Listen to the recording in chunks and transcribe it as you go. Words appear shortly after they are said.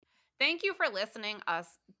Thank you for listening us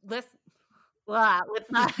listen let's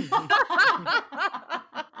not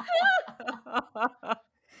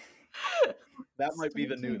That might be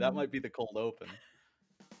the cold open.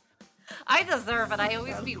 I deserve it. I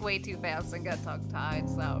always speak way too fast and get tongue-tied,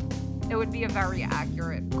 so it would be a very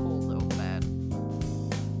accurate cold open.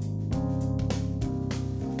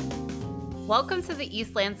 Welcome to the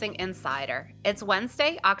East Lansing Insider. It's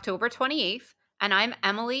Wednesday, October 28th, and I'm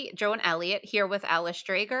Emily Joan Elliott here with Alice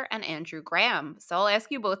Dreger and Andrew Graham. So I'll ask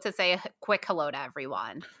you both to say a quick hello to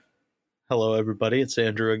everyone. Hello, everybody. It's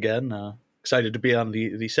Andrew again. Excited to be on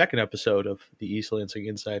the second episode of the East Lansing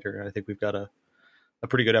Insider. I think we've got a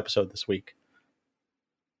pretty good episode this week.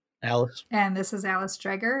 Alice? And this is Alice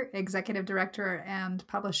Dreger, Executive Director and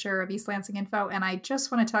Publisher of East Lansing Info. And I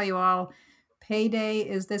just want to tell you all, payday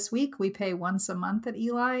is this week. We pay once a month at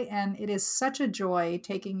Eli, and it is such a joy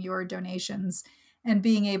taking your donations and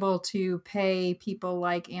being able to pay people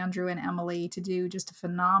like Andrew and Emily to do just a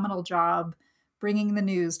phenomenal job bringing the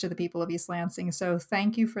news to the people of East Lansing. So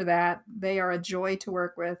thank you for that. They are a joy to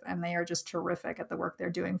work with, and they are just terrific at the work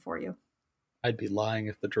they're doing for you. I'd be lying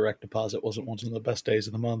if the direct deposit wasn't one of the best days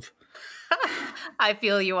of the month. I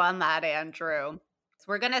feel you on that, Andrew. So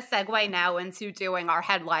we're going to segue now into doing our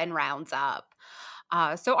headline roundup.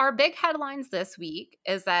 So our big headlines this week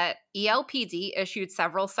is that ELPD issued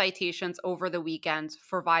several citations over the weekend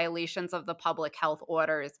for violations of the public health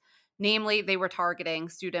orders. Namely, they were targeting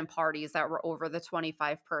student parties that were over the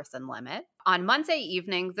 25-person limit. On Monday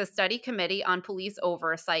evening, the study committee on police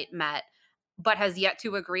oversight met, but has yet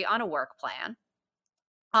to agree on a work plan.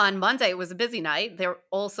 On Monday, it was a busy night. There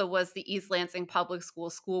also was the East Lansing Public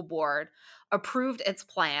School Board approved its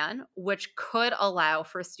plan, which could allow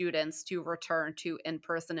for students to return to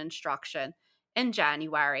in-person instruction in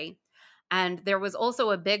January. And there was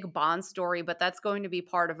also a big bond story, but that's going to be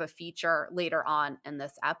part of a feature later on in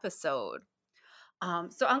this episode.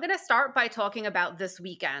 So I'm going to start by talking about this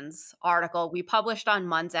weekend's article we published on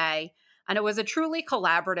Monday. And it was a truly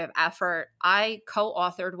collaborative effort. I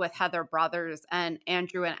co-authored with Heather Brothers, and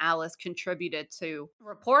Andrew and Alice contributed to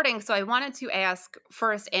reporting. So I wanted to ask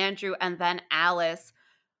first Andrew and then Alice,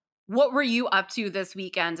 what were you up to this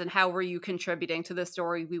weekend and how were you contributing to the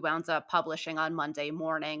story we wound up publishing on Monday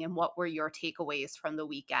morning? And what were your takeaways from the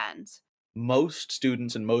weekend? Most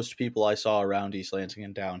students and most people I saw around East Lansing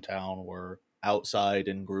and downtown were outside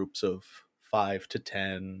in groups of 5 to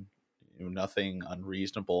 10, nothing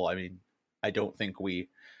unreasonable. I mean, I don't think we've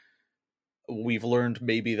learned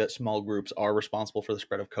maybe that small groups are responsible for the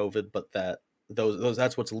spread of COVID, but that those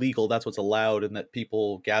that's what's legal, that's what's allowed, and that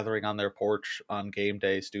people gathering on their porch on game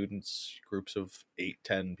day, students, groups of 8,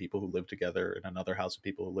 10 people who live together in another house of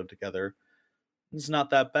people who live together, it's not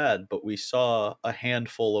that bad. But we saw a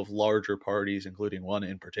handful of larger parties, including one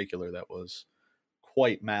in particular that was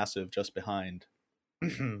quite massive just behind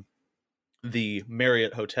the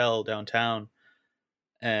Marriott Hotel downtown.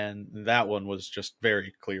 And that one was just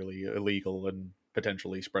very clearly illegal and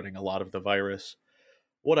potentially spreading a lot of the virus.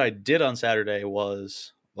 What I did on Saturday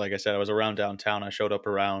was, like I said, I was around downtown. I showed up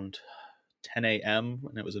around 10 a.m.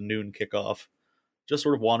 and it was a noon kickoff. Just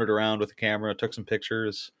sort of wandered around with a camera, took some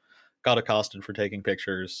pictures, got accosted for taking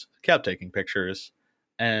pictures, kept taking pictures,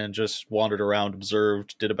 and just wandered around,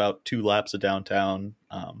 observed, did about 2 laps of downtown,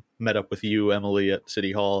 met up with you, Emily, at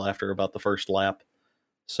City Hall after about the first lap.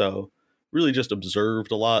 So really just observed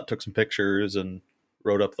a lot, took some pictures, and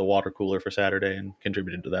wrote up the water cooler for Saturday and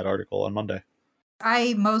contributed to that article on Monday.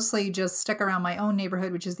 I mostly just stuck around my own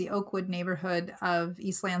neighborhood, which is the Oakwood neighborhood of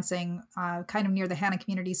East Lansing, kind of near the Hannah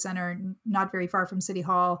Community Center, not very far from City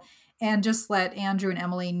Hall, and just let Andrew and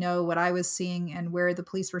Emily know what I was seeing and where the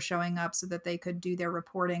police were showing up so that they could do their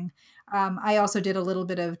reporting. I also did a little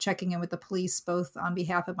bit of checking in with the police, both on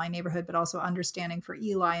behalf of my neighborhood, but also understanding for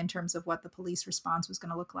Eli in terms of what the police response was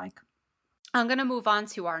going to look like. I'm going to move on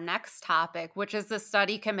to our next topic, which is the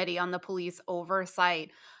study committee on the police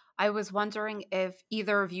oversight. I was wondering if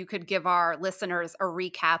either of you could give our listeners a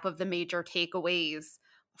recap of the major takeaways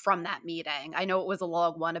from that meeting. I know it was a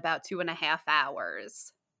long one, about 2.5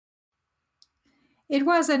 hours. It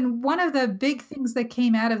was, and one of the big things that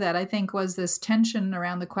came out of that, I think, was this tension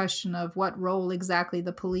around the question of what role exactly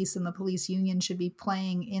the police and the police union should be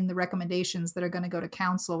playing in the recommendations that are going to go to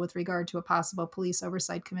council with regard to a possible police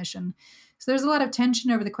oversight commission. So there's a lot of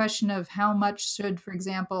tension over the question of how much should, for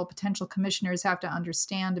example, potential commissioners have to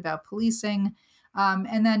understand about policing.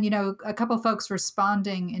 And then, a couple of folks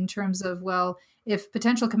responding in terms of, well, if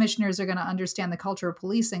potential commissioners are going to understand the culture of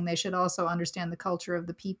policing, they should also understand the culture of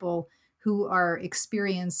the people who are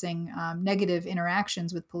experiencing negative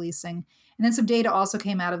interactions with policing. And then some data also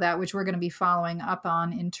came out of that, which we're going to be following up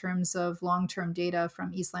on in terms of long-term data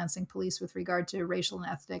from East Lansing Police with regard to racial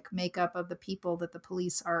and ethnic makeup of the people that the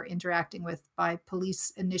police are interacting with by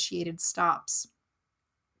police-initiated stops.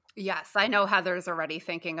 Yes, I know Heather's already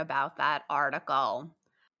thinking about that article.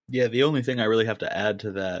 Yeah, the only thing I really have to add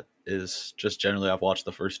to that is just generally I've watched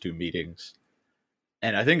the first two meetings.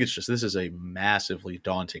 And I think it's just this is a massively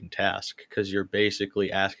daunting task because you're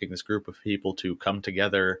basically asking this group of people to come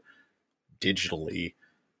together digitally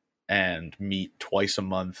and meet twice a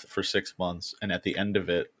month for 6 months. And at the end of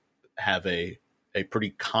it, have a pretty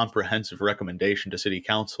comprehensive recommendation to city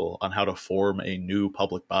council on how to form a new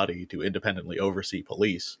public body to independently oversee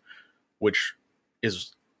police, which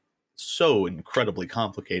is so incredibly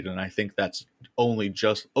complicated. And I think that's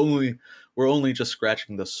we're only just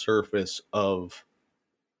scratching the surface of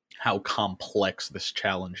how complex this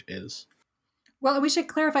challenge is. Well, we should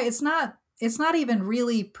clarify it's not even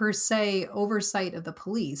really per se oversight of the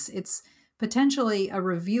police. It's potentially a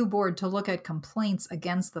review board to look at complaints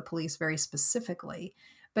against the police very specifically.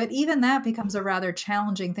 But even that becomes a rather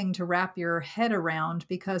challenging thing to wrap your head around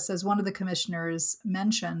because, as one of the commissioners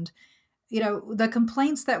mentioned, the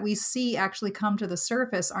complaints that we see actually come to the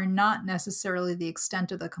surface are not necessarily the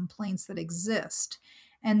extent of the complaints that exist.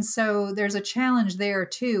 And so there's a challenge there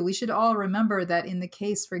too. We should all remember that in the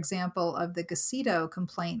case, for example, of the Gacito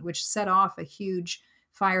complaint, which set off a huge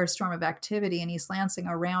firestorm of activity in East Lansing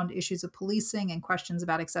around issues of policing and questions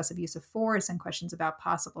about excessive use of force and questions about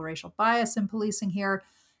possible racial bias in policing here,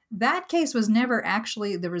 that case was never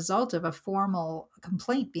actually the result of a formal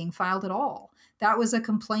complaint being filed at all. That was a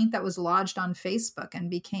complaint that was lodged on Facebook and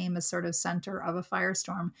became a sort of center of a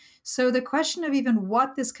firestorm. So the question of even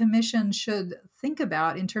what this commission should think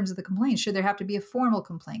about in terms of the complaint, should there have to be a formal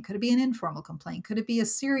complaint? Could it be an informal complaint? Could it be a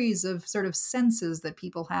series of sort of senses that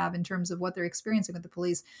people have in terms of what they're experiencing with the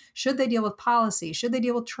police? Should they deal with policy? Should they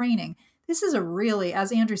deal with training? This is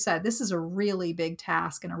as Andrew said, this is a really big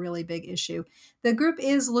task and a really big issue. The group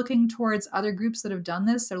is looking towards other groups that have done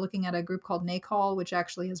this. They're looking at a group called NACOL, which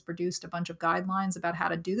actually has produced a bunch of guidelines about how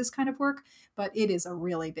to do this kind of work, but it is a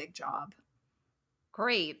really big job.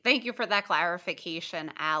 Great. Thank you for that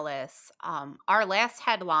clarification, Alice. Our last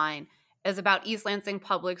headline is about East Lansing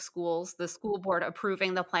Public Schools, the school board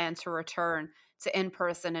approving the plan to return to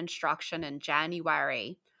in-person instruction in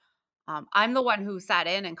January. I'm the one who sat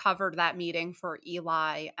in and covered that meeting for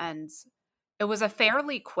Eli, and it was a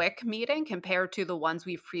fairly quick meeting compared to the ones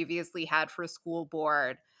we've previously had for school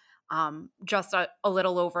board, just a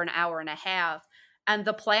little over an hour and a half. And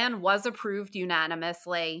the plan was approved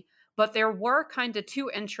unanimously, but there were kind of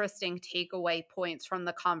two interesting takeaway points from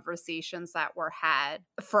the conversations that were had.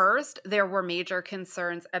 First, there were major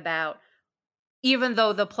concerns about, even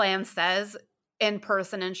though the plan says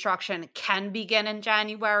in-person instruction can begin in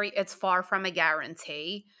January, it's far from a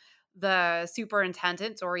guarantee. The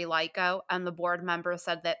superintendent, Dori Lyko, and the board members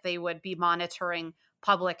said that they would be monitoring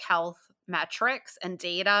public health metrics and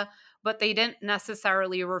data, but they didn't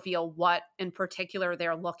necessarily reveal what in particular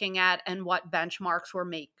they're looking at and what benchmarks were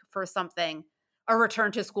made for something, a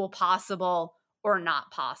return to school possible or not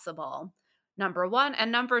possible, number one.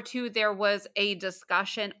 And number two, there was a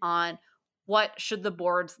discussion on what should the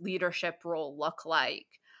board's leadership role look like.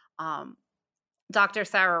 Dr.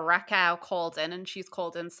 Sarah Reckow called in, and she's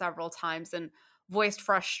called in several times, and voiced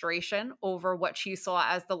frustration over what she saw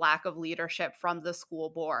as the lack of leadership from the school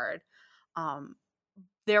board.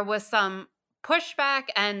 There was some pushback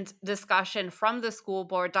and discussion from the school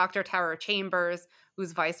board. Dr. Tara Chambers,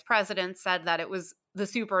 who's vice president, said that it was the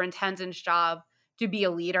superintendent's job to be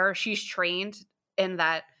a leader. She's trained in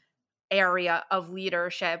that area of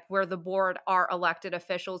leadership, where the board are elected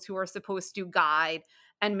officials who are supposed to guide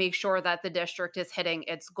and make sure that the district is hitting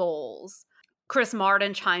its goals. Chris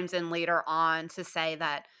Martin chimes in later on to say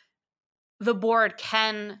that the board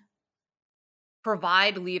can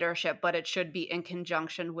provide leadership, but it should be in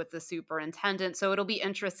conjunction with the superintendent. So it'll be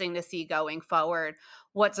interesting to see going forward,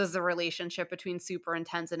 what does the relationship between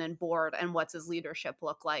superintendent and board, and what does leadership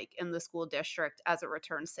look like in the school district as it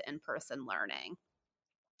returns to in-person learning.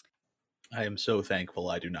 I am so thankful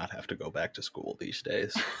I do not have to go back to school these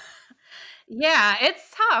days. Yeah, it's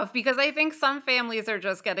tough because I think some families are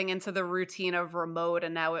just getting into the routine of remote,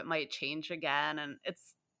 and now it might change again, and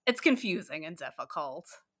it's confusing and difficult.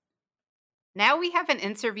 Now we have an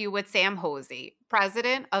interview with Sam Hosey,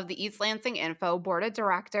 president of the East Lansing Info Board of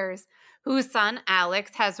Directors, whose son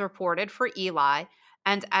Alex has reported for Eli,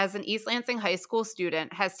 and as an East Lansing high school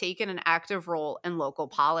student has taken an active role in local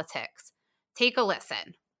politics. Take a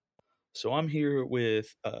listen. So I'm here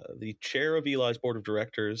with the chair of Eli's board of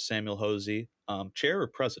directors, Samuel Hosey. Chair or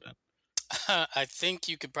president? I think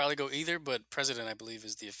you could probably go either, but president, I believe,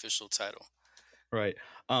 is the official title. Right.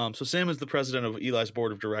 So Sam is the president of Eli's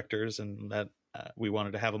board of directors, and that we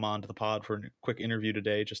wanted to have him on to the pod for a quick interview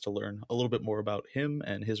today, just to learn a little bit more about him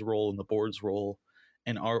and his role and the board's role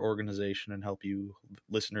in our organization, and help you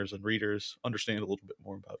listeners and readers understand a little bit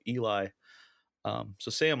more about Eli. So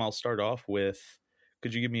Sam, I'll start off with,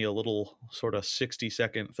 could you give me a little sort of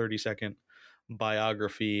 60-second, 30-second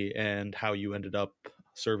biography and how you ended up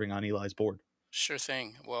serving on Eli's board? Sure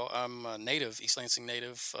thing. Well, I'm a native, East Lansing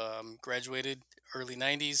native, graduated early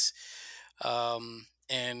 90s,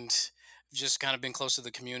 and just kind of been close to the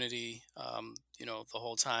community, the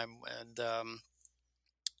whole time. And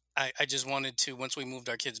I just wanted to, once we moved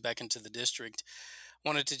our kids back into the district,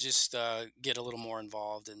 wanted to just get a little more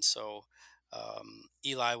involved. And so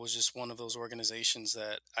Eli was just one of those organizations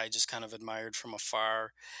that I just kind of admired from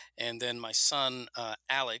afar. And then my son,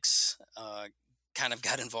 Alex, kind of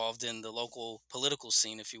got involved in the local political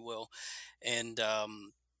scene, if you will. And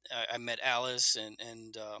I met Alice,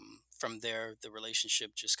 and from there, the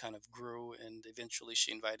relationship just kind of grew. And eventually,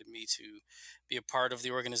 she invited me to be a part of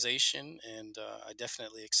the organization, and I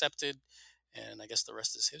definitely accepted. And I guess the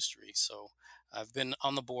rest is history. So I've been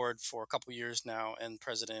on the board for a couple years now, and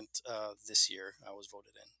president this year. I was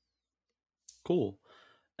voted in. Cool.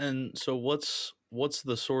 And so what's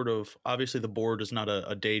the sort of, obviously the board is not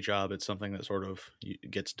a day job, it's something that sort of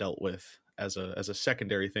gets dealt with as a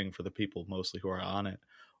secondary thing for the people mostly who are on it.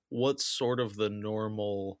 What's sort of the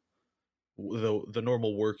normal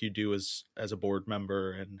work you do as a board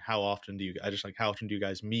member, and how often do you, I just like, how often do you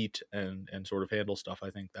guys meet and sort of handle stuff? I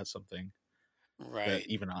think that's something that Right.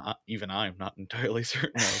 even I'm not entirely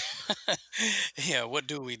certain of. Yeah, what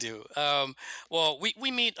do we do? Well, we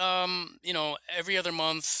meet, every other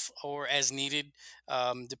month or as needed,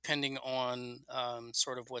 depending on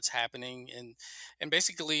sort of what's happening. And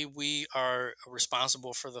basically, we are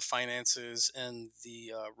responsible for the finances and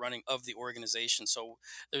the running of the organization. So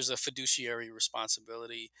there's a fiduciary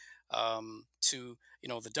responsibility to,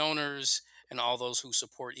 the donors and all those who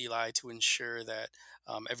support Eli to ensure that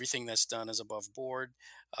everything that's done is above board.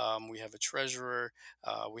 We have a treasurer,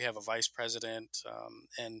 we have a vice president,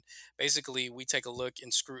 and basically we take a look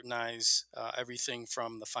and scrutinize everything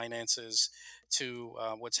from the finances to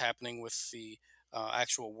what's happening with the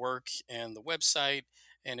actual work and the website,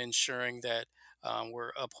 and ensuring that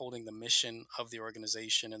we're upholding the mission of the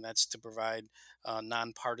organization, and that's to provide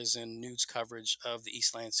nonpartisan news coverage of the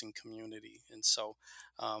East Lansing community. And so,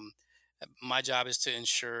 um, my job is to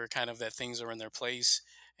ensure kind of that things are in their place,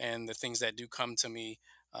 and the things that do come to me,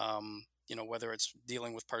 whether it's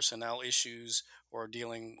dealing with personnel issues or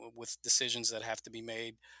dealing with decisions that have to be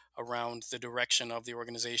made around the direction of the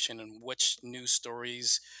organization and which news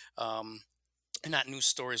stories, and not news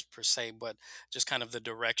stories per se, but just kind of the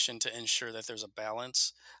direction to ensure that there's a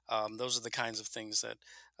balance. Those are the kinds of things that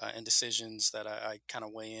and decisions that I kind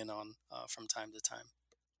of weigh in on from time to time.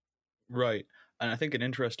 Right. And I think an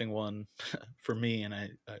interesting one for me, and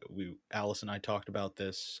Alice and I talked about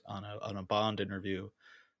this on a Bond interview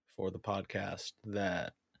for the podcast,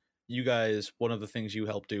 that you guys, one of the things you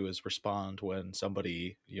help do is respond when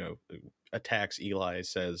somebody, attacks Eli,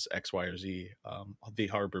 says X, Y, or Z. The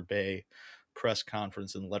Harbor Bay press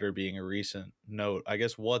conference and letter being a recent note. I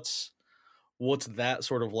guess what's that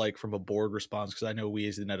sort of like from a board response? Because I know we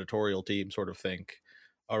as an editorial team sort of think,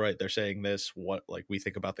 all right, they're saying this, what, like, we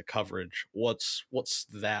think about the coverage. What's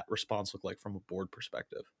that response look like from a board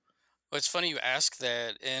perspective? Well, it's funny you ask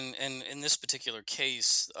that. And in this particular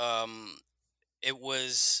case, it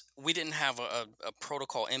was we didn't have a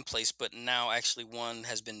protocol in place, but now actually one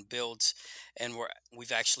has been built, and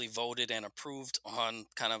we've actually voted and approved on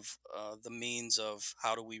kind of the means of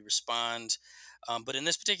how do we respond. But in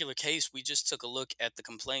this particular case, we just took a look at the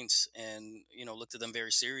complaints and looked at them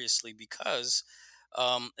very seriously, because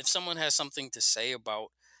if someone has something to say about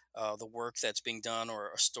the work that's being done, or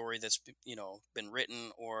a story that's been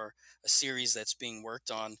written, or a series that's being worked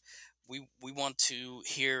on, we want to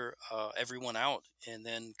hear everyone out, and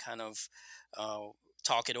then kind of uh,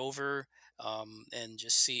 talk it over, and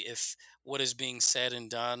just see if what is being said and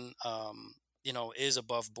done is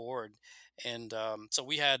above board. And so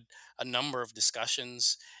we had a number of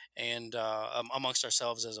discussions, and amongst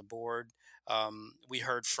ourselves as a board, we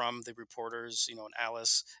heard from the reporters, and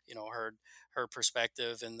Alice, heard her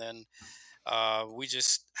perspective, and then we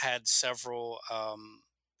just had several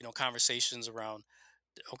conversations around,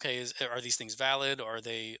 okay, are these things valid? Are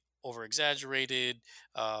they over exaggerated?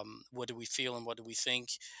 What do we feel and what do we think?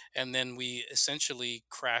 And then we essentially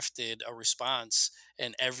crafted a response,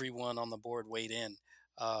 and everyone on the board weighed in.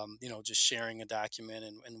 Just sharing a document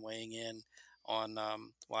and weighing in on,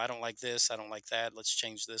 well, I don't like this, I don't like that, let's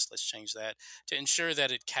change this, let's change that, to ensure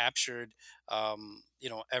that it captured,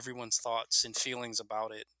 everyone's thoughts and feelings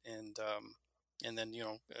about it. And then,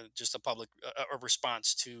 just a public a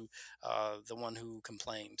response to the one who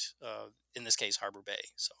complained, in this case, Harbor Bay.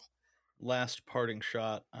 So Last parting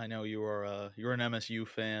shot. I know you're an MSU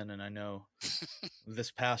fan, and I know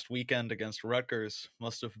this past weekend against Rutgers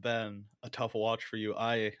must have been a tough watch for you.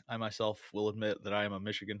 I myself will admit that I am a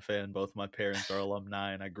Michigan fan. Both my parents are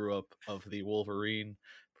alumni, and I grew up of the Wolverine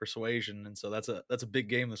persuasion, and so that's a big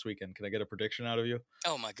game this weekend. Can I get a prediction out of you?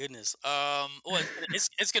 oh my goodness. Well,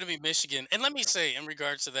 it's going to be Michigan, and let me say, in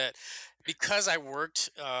regards to that, because I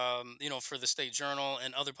worked, for the State Journal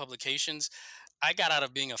and other publications, I got out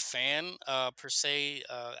of being a fan, per se,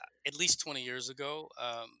 at least 20 years ago.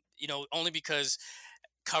 Only because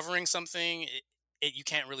covering something, you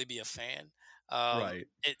can't really be a fan. Right.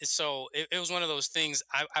 It was one of those things.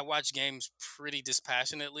 I watch games pretty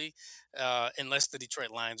dispassionately, unless the Detroit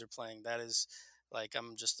Lions are playing. That is, like,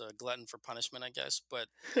 I'm just a glutton for punishment, I guess.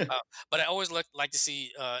 Uh, but I always like to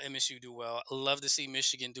see MSU do well. I love to see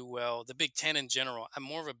Michigan do well. The Big Ten in general. I'm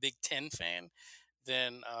more of a Big Ten fan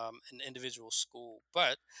than an individual school.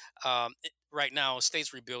 But right now,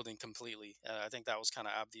 state's rebuilding completely. I think that was kind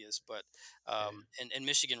of obvious. But in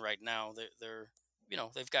Michigan right now,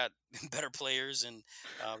 they've got better players and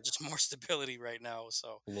just more stability right now.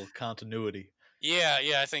 So A little continuity. yeah,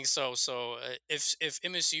 I think so. So if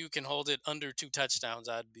MSU can hold it under 2 touchdowns,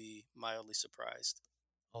 I'd be mildly surprised.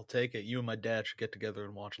 I'll take it. You and my dad should get together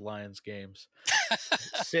and watch Lions games.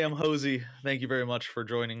 Sam Hosey, thank you very much for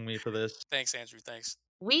joining me for this. Thanks, Andrew. Thanks.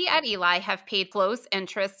 We at Eli have paid close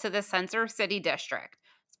interest to the Center City District,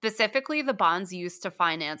 specifically the bonds used to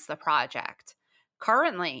finance the project.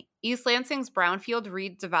 Currently, East Lansing's Brownfield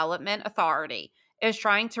Redevelopment Authority is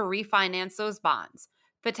trying to refinance those bonds,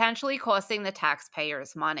 potentially costing the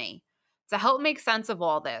taxpayers money. To help make sense of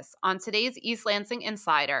all this, on today's East Lansing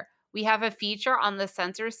Insider, we have a feature on the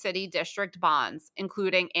Center City District bonds,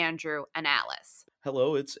 including Andrew and Alice.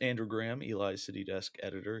 Hello, it's Andrew Graham, Eli's City Desk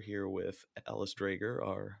editor, here with Alice Dreger,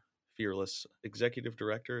 our fearless executive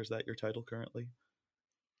director. Is that your title currently?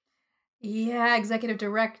 Yeah, executive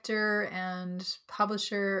director and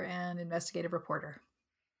publisher and investigative reporter.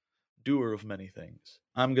 Doer of many things.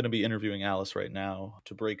 I'm going to be interviewing Alice right now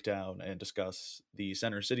to break down and discuss the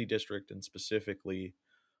Center City District and specifically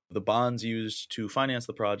the bonds used to finance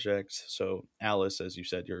the project. So, Alice, as you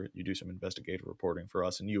said, you do some investigative reporting for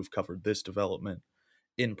us, and you've covered this development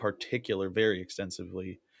in particular very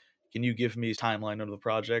extensively. Can you give me a timeline of the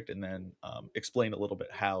project and then explain a little bit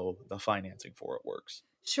how the financing for it works?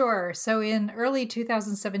 Sure. So in early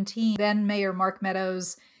 2017, then Mayor Mark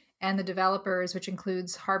Meadows and the developers, which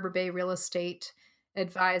includes Harbor Bay Real Estate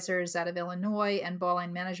Advisors out of Illinois and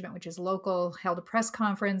Ballline Management, which is local, held a press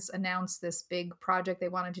conference, announced this big project they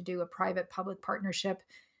wanted to do, a private-public partnership.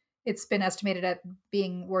 It's been estimated at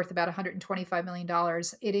being worth about $125 million.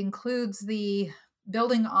 It includes the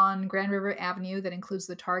building on Grand River Avenue that includes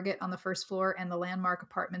the Target on the first floor and the Landmark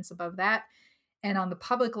apartments above that. And on the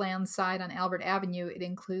public land side on Albert Avenue, it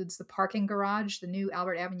includes the parking garage, the new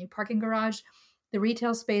Albert Avenue parking garage, the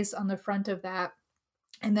retail space on the front of that,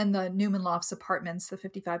 and then the Newman Lofts apartments, the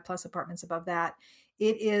 55 plus apartments above that.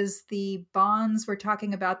 It is the bonds we're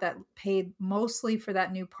talking about that paid mostly for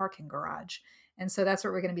that new parking garage. And so that's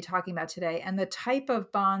what we're going to be talking about today. And the type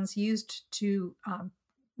of bonds used to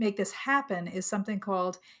make this happen is something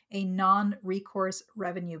called a non-recourse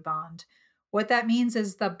revenue bond. What that means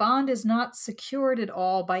is the bond is not secured at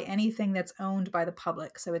all by anything that's owned by the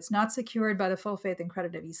public. So it's not secured by the full faith and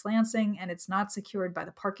credit of East Lansing, and it's not secured by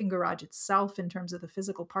the parking garage itself in terms of the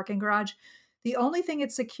physical parking garage. The only thing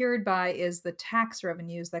it's secured by is the tax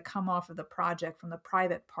revenues that come off of the project from the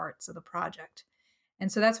private parts of the project.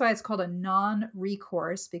 And so that's why it's called a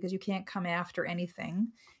non-recourse, because you can't come after anything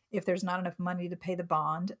if there's not enough money to pay the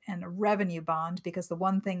bond, and a revenue bond, because the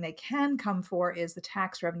one thing they can come for is the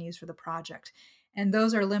tax revenues for the project. And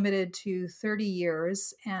those are limited to 30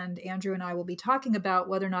 years. And Andrew and I will be talking about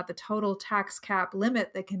whether or not the total tax cap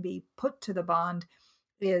limit that can be put to the bond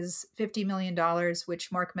is $50 million,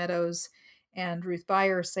 which Mark Meadows and Ruth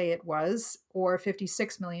Beyer say it was, or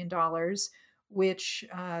 $56 million, which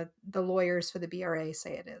the lawyers for the BRA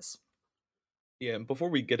say it is. Yeah, and before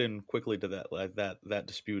we get in quickly to that, that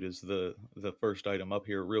dispute is the first item up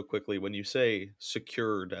here. Real quickly, when you say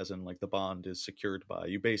secured, as in like the bond is secured by,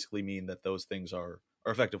 you basically mean that those things are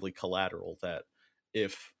effectively collateral. That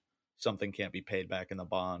if something can't be paid back in the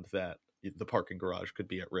bond, that the parking garage could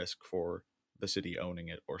be at risk for the city owning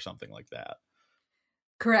it or something like that.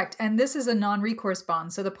 Correct. And this is a non-recourse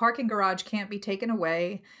bond. So the parking garage can't be taken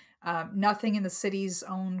away. Nothing in the city's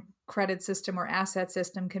own credit system or asset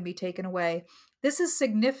system can be taken away. This is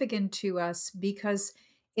significant to us because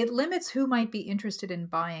it limits who might be interested in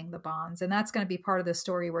buying the bonds. And that's going to be part of the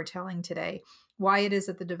story we're telling today. Why it is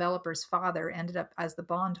that the developer's father ended up as the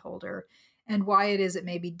bondholder, and why it is it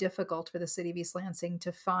may be difficult for the city of East Lansing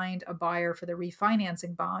to find a buyer for the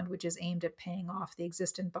refinancing bond, which is aimed at paying off the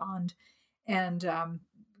existing bond and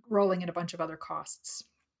rolling in a bunch of other costs.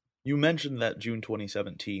 You mentioned that June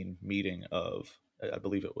 2017 meeting of, I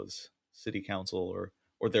believe it was City Council,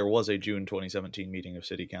 or there was a June 2017 meeting of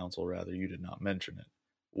City Council, rather. You did not mention it,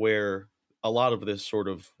 where a lot of this sort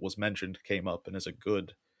of was mentioned, came up, and it's a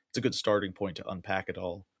good starting point to unpack it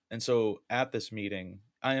all. And so at this meeting,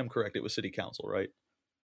 I am correct, it was City Council, right?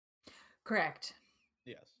 Correct.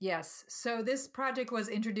 Yes. So this project was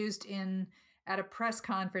introduced at a press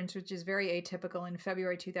conference, which is very atypical, in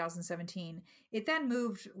February 2017. It then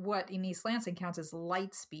moved what in East Lansing counts as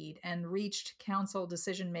light speed and reached council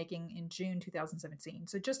decision-making in June 2017.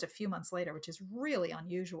 So just a few months later, which is really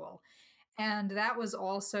unusual. And that was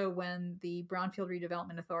also when the Brownfield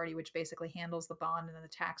Redevelopment Authority, which basically handles the bond and the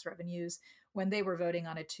tax revenues, when they were voting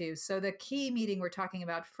on it too. So the key meeting we're talking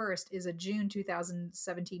about first is a June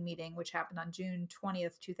 2017 meeting, which happened on June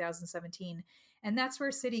 20th, 2017. And that's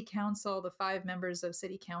where City Council, the 5 members of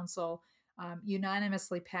City Council,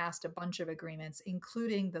 unanimously passed a bunch of agreements,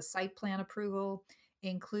 including the site plan approval,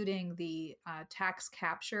 including the tax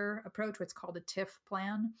capture approach, what's called a TIF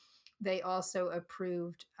plan. They also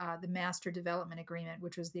approved the Master Development Agreement,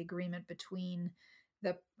 which was the agreement between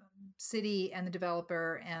the city and the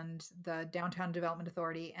developer and the Downtown Development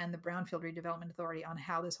Authority and the Brownfield Redevelopment Authority on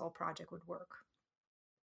how this whole project would work.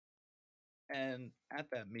 And at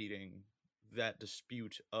that meeting, that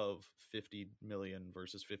dispute of 50 million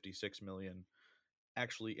versus 56 million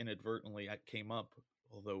actually inadvertently came up,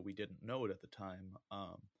 although we didn't know it at the time.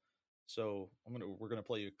 So we're gonna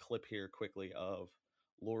play you a clip here quickly of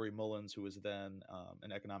Lori Mullins, who was then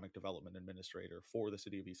an economic development administrator for the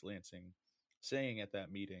city of East Lansing, saying at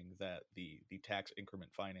that meeting that the tax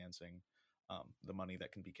increment financing, the money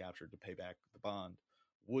that can be captured to pay back the bond,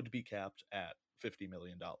 would be capped at $50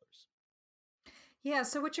 million. Yeah,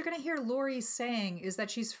 so what you're going to hear Lori saying is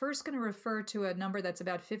that she's first going to refer to a number that's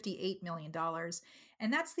about $58 million.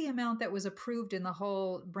 And that's the amount that was approved in the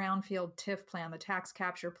whole Brownfield TIF plan, the tax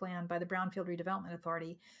capture plan by the Brownfield Redevelopment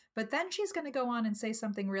Authority. But then she's going to go on and say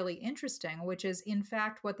something really interesting, which is, in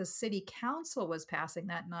fact, what the city council was passing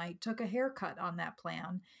that night took a haircut on that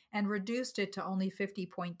plan and reduced it to only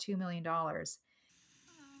 $50.2 million. So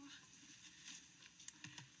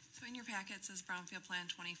in your packet says Brownfield Plan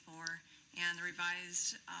 24 and the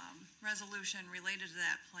revised resolution related to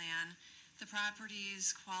that plan. The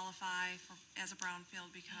properties qualify as a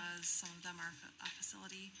brownfield because some of them are a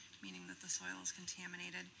facility, meaning that the soil is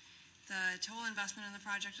contaminated. The total investment in the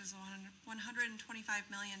project is $125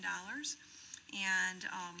 million, and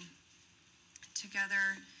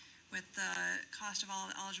together with the cost of all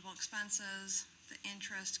eligible expenses, the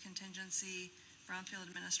interest contingency, brownfield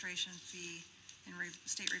administration fee, and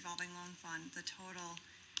state revolving loan fund, the total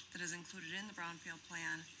that is included in the brownfield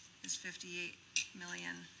plan is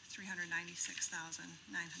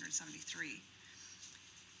 $58,396,973.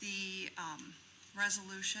 The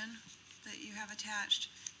resolution that you have attached,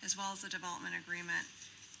 as well as the development agreement,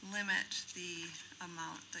 limit the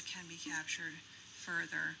amount that can be captured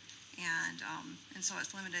further, and so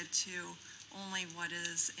it's limited to only what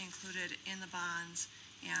is included in the bonds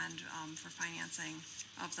and for financing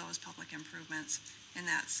of those public improvements, and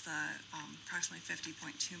that's the approximately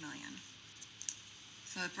 $50.2 million.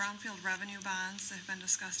 So the brownfield revenue bonds that have been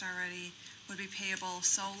discussed already would be payable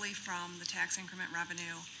solely from the tax increment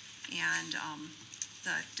revenue, and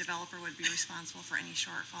the developer would be responsible for any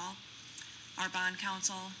shortfall. Our bond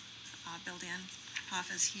counsel, Bill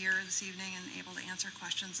Danhoff, is here this evening and able to answer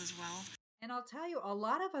questions as well. And I'll tell you, a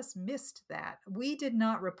lot of us missed that. We did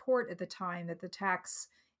not report at the time that the tax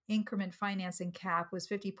increment financing cap was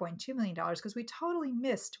 $50.2 million because we totally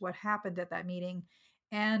missed what happened at that meeting,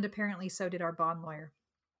 and apparently so did our bond lawyer.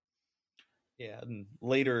 Yeah, and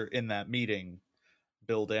later in that meeting,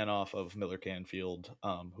 Bill Danoff of Miller Canfield,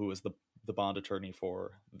 who was the bond attorney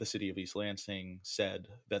for the city of East Lansing, said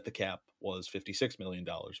that the cap was $56 million,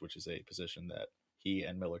 which is a position that he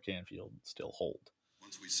and Miller Canfield still hold.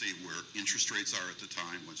 Once we see where interest rates are at the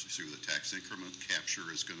time, once we see where the tax increment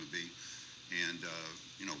capture is going to be, and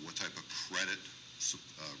what type of credit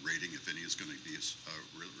rating, if any, is going to be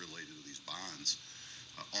related to these bonds,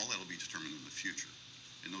 All that will be determined in the future.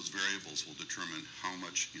 And those variables will determine how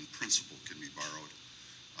much in principle can be borrowed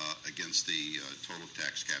against the total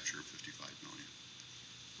tax capture of $55 million.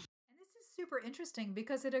 And this is super interesting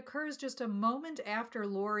because it occurs just a moment after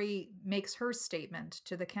Lori makes her statement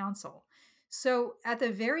to the council. So at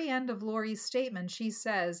the very end of Lori's statement, she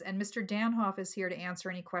says, and Mr. Danhoff is here to answer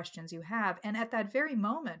any questions you have. And at that very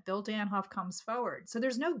moment, Bill Danhoff comes forward. So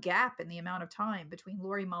there's no gap in the amount of time between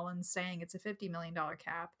Lori Mullins saying it's a $50 million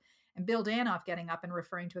cap and Bill Danhoff getting up and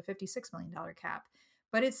referring to a $56 million cap.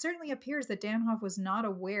 But it certainly appears that Danhoff was not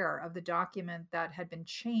aware of the document that had been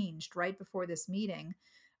changed right before this meeting,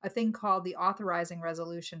 a thing called the authorizing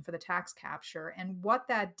resolution for the tax capture. And what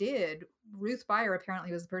that did, Ruth Beyer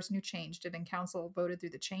apparently was the person who changed it, and council voted through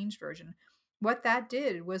the changed version. What that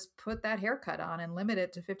did was put that haircut on and limit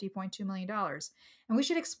it to $50.2 million. And we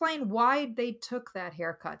should explain why they took that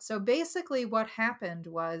haircut. So basically what happened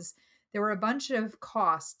was there were a bunch of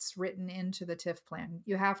costs written into the TIF plan.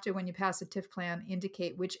 You have to, when you pass a TIF plan,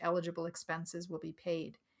 indicate which eligible expenses will be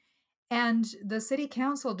paid. And the city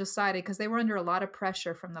council decided, because they were under a lot of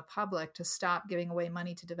pressure from the public to stop giving away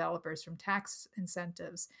money to developers from tax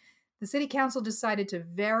incentives, the city council decided to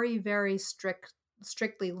very, very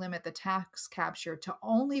strictly limit the tax capture to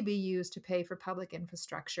only be used to pay for public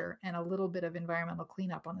infrastructure and a little bit of environmental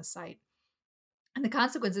cleanup on the site. And the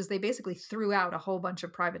consequence is they basically threw out a whole bunch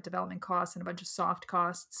of private development costs and a bunch of soft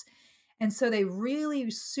costs. And so they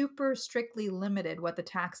really super strictly limited what the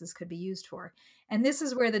taxes could be used for. And this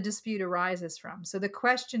is where the dispute arises from. So the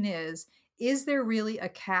question is there really a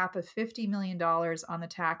cap of $50 million on the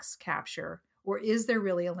tax capture, or is there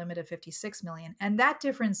really a limit of $56 million? And that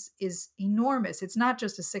difference is enormous. It's not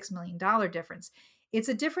just a $6 million difference. It's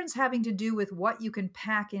a difference having to do with what you can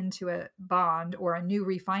pack into a bond or a new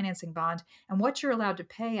refinancing bond and what you're allowed to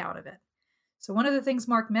pay out of it. So one of the things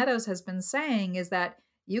Mark Meadows has been saying is that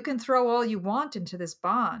you can throw all you want into this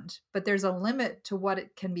bond, but there's a limit to what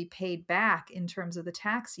it can be paid back in terms of the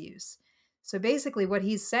tax use. So basically what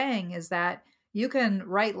he's saying is that you can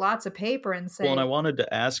write lots of paper and say... Well, and I wanted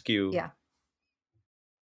to ask you... Yeah.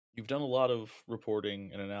 You've done a lot of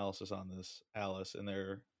reporting and analysis on this, Alice, and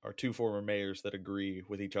there are two former mayors that agree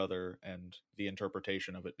with each other and the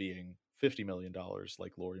interpretation of it being $50 million,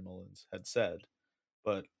 like Lori Mullins had said.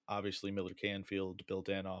 But obviously Miller Canfield, Bill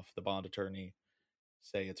Danhoff, the bond attorney,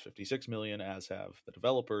 say it's $56 million, as have the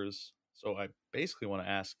developers. So I basically want to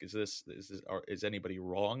ask, is anybody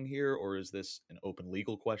wrong here, or is this an open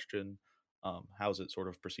legal question? How's it sort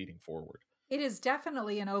of proceeding forward? It is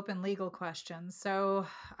definitely an open legal question. So,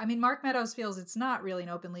 I mean, Mark Meadows feels it's not really an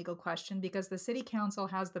open legal question because the city council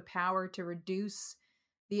has the power to reduce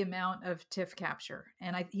the amount of TIF capture.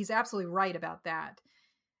 And he's absolutely right about that.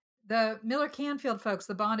 The Miller Canfield folks,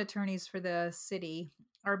 the bond attorneys for the city,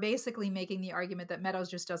 are basically making the argument that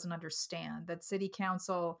Meadows just doesn't understand, that city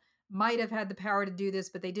council might have had the power to do this,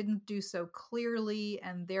 but they didn't do so clearly,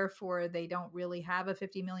 and therefore they don't really have a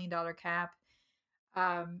 $50 million cap.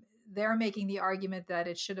 They're making the argument that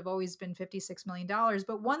it should have always been $56 million.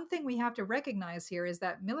 But one thing we have to recognize here is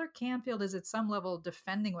that Miller Canfield is at some level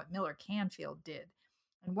defending what Miller Canfield did.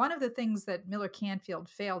 And one of the things that Miller Canfield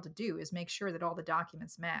failed to do is make sure that all the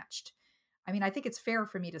documents matched. I mean, I think it's fair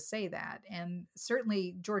for me to say that. And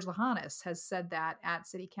certainly George Lahanis has said that at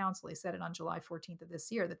City Council. He said it on July 14th of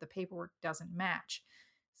this year, that the paperwork doesn't match.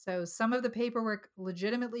 So some of the paperwork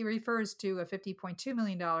legitimately refers to a $50.2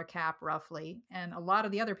 million cap, roughly, and a lot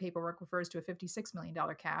of the other paperwork refers to a $56 million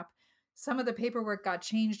cap. Some of the paperwork got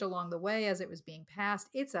changed along the way as it was being passed.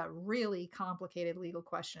 It's a really complicated legal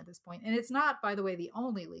question at this point. And it's not, by the way, the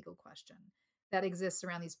only legal question that exists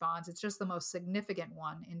around these bonds. It's just the most significant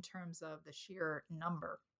one in terms of the sheer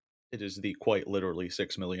number. It is the quite literally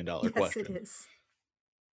 $6 million question. Yes, it is.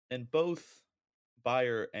 And both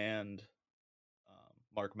Beyer and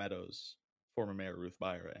Mark Meadows, former Mayor Ruth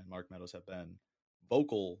Beyer and Mark Meadows, have been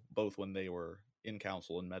vocal, both when they were in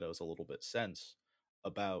council and Meadows a little bit since,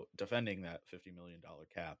 about defending that $50 million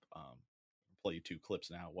cap. Play you two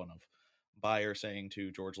clips now. One of Beyer saying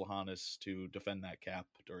to George Lahanis to defend that cap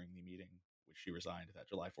during the meeting, which she resigned at that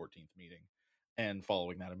July 14th meeting. And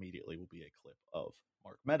following that immediately will be a clip of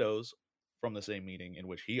Mark Meadows from the same meeting in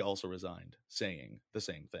which he also resigned, saying the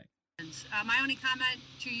same thing. My only comment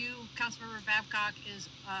to you, Councilmember Babcock, is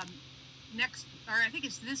I think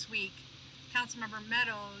it's this week, Councilmember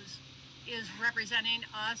Meadows is representing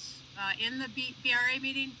us in the BRA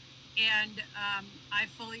meeting, and I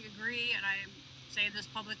fully agree, and I am saying this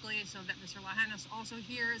publicly so that Mr. Lahanis also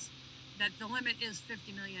hears, that the limit is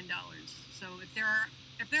 $50 million. So if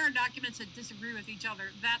there are documents that disagree with each other,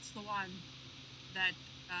 that's the one that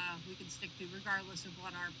we can stick to, regardless of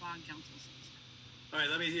what our bond counsel says. All right,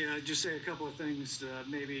 let me just say a couple of things.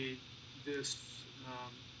 Maybe this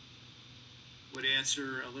would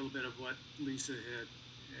answer a little bit of what Lisa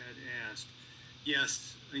had asked.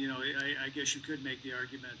 Yes, I guess you could make the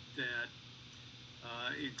argument that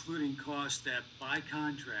including costs that by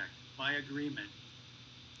contract, by agreement,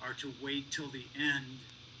 are to wait till the end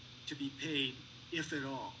to be paid, if at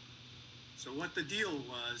all. So what the deal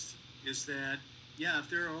was is that, yeah, if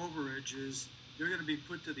there are overages, they're going to be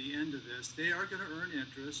put to the end of this. They are going to earn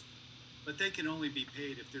interest, but they can only be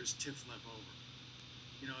paid if there's TIF left over.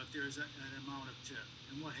 If there's an amount of TIF.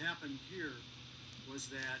 And what happened here was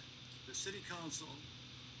that the city council,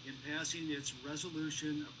 in passing its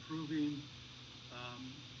resolution approving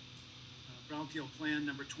Brownfield Plan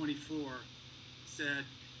number 24, said,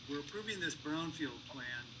 we're approving this Brownfield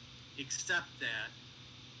Plan, except that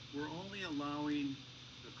we're only allowing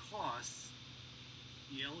the costs,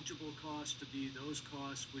 the eligible costs, to be those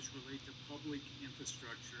costs which relate to public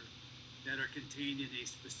infrastructure that are contained in a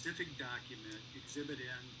specific document, Exhibit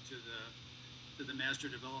N to the Master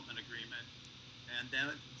Development Agreement, and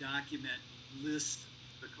that document lists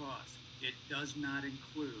the cost. It does not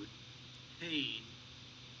include paying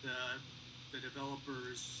the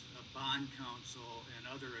developers, bond counsel, and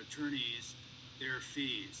other attorneys their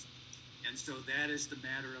fees. And so that is the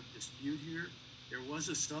matter of dispute here. There was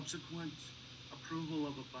a subsequent approval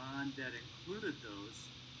of a bond that included those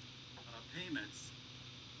payments,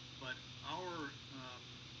 but our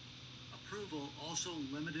approval also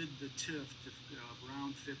limited the TIF to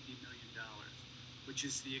around $50 million, which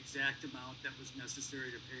is the exact amount that was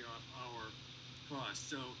necessary to pay off our costs.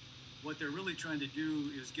 So what they're really trying to do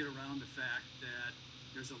is get around the fact that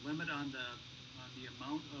there's a limit on the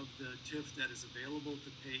amount of the TIF that is available to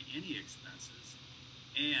pay any expenses,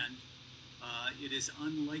 and it is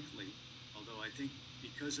unlikely, although I think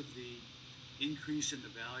because of the increase in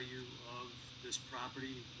the value of this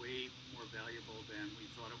property, way more valuable than we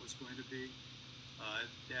thought it was going to be,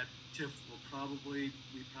 that TIF we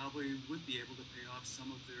probably would be able to pay off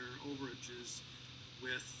some of their overages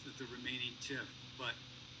with the remaining TIF. But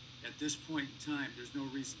at this point in time, there's no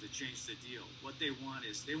reason to change the deal. What they want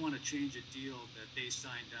is they want to change a deal that they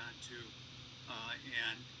signed on to,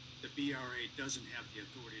 and the BRA doesn't have the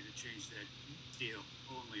authority to change that deal.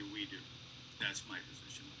 Only we do. That's my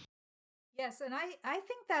position. Yes, and I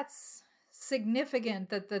think that's significant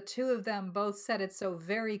that the two of them both said it so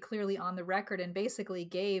very clearly on the record and basically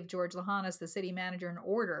gave George Lahanas, the city manager, an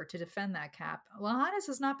order to defend that cap. Lahanas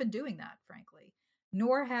has not been doing that, frankly,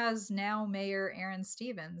 nor has now Mayor Aaron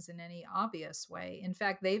Stevens in any obvious way. In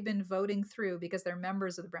fact, they've been voting through, because they're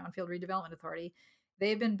members of the Brownfield Redevelopment Authority,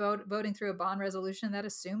 they've been voting through a bond resolution that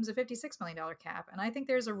assumes a $56 million cap. And I think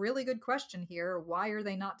there's a really good question here. Why are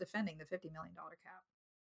they not defending the $50 million cap?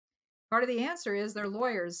 Part of the answer is their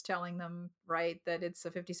lawyers telling them, right, that it's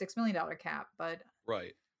a $56 million cap, but...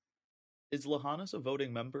 Right. Is Lahanas a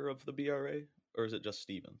voting member of the BRA, or is it just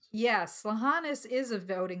Stevens? Yes, Lahanas is a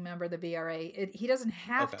voting member of the BRA. He doesn't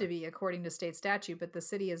have to be, according to state statute, but the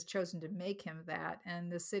city has chosen to make him that,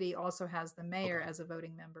 and the city also has the mayor as a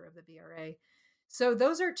voting member of the BRA. So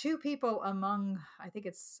those are two people among, I think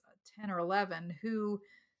it's 10 or 11, who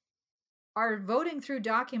are voting through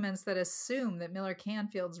documents that assume that Miller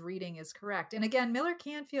Canfield's reading is correct. And again, Miller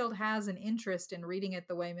Canfield has an interest in reading it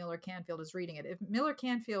the way Miller Canfield is reading it. If Miller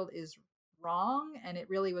Canfield is wrong and it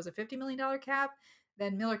really was a $50 million cap,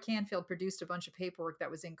 then Miller Canfield produced a bunch of paperwork that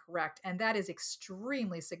was incorrect. And that is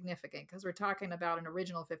extremely significant because we're talking about an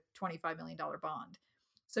original $25 million bond.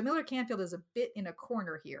 So Miller Canfield is a bit in a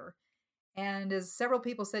corner here. And as several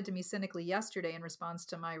people said to me cynically yesterday in response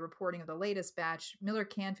to my reporting of the latest batch, Miller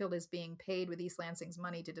Canfield is being paid with East Lansing's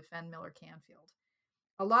money to defend Miller Canfield.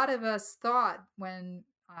 A lot of us thought when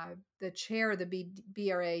the chair of the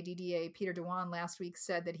BRA DDA, Peter Dewan, last week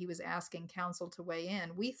said that he was asking council to weigh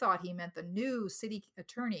in, we thought he meant the new city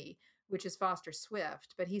attorney, which is Foster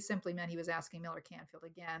Swift, but he simply meant he was asking Miller Canfield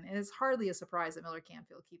again. And it's hardly a surprise that Miller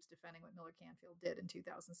Canfield keeps defending what Miller Canfield did in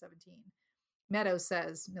 2017. Meadows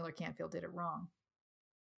says Miller Canfield did it wrong.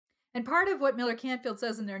 And part of what Miller Canfield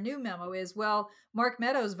says in their new memo is, well, Mark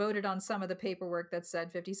Meadows voted on some of the paperwork that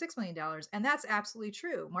said $56 million. And that's absolutely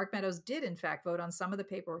true. Mark Meadows did, in fact, vote on some of the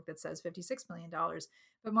paperwork that says $56 million.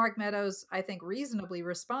 But Mark Meadows, I think, reasonably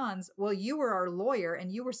responds, well, you were our lawyer and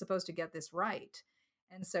you were supposed to get this right.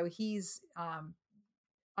 And so he's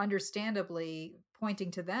understandably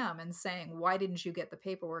pointing to them and saying, why didn't you get the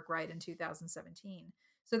paperwork right in 2017?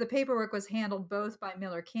 So the paperwork was handled both by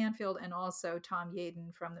Miller Canfield and also Tom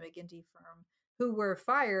Yaden from the McGinty firm, who were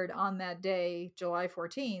fired on that day, July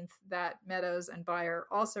 14th, that Meadows and Beyer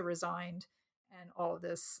also resigned, and all of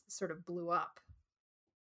this sort of blew up.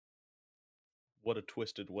 What a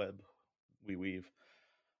twisted web we weave.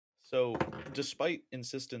 So, despite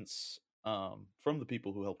insistence from the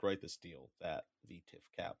people who helped write this deal that the TIF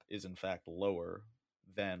cap is in fact lower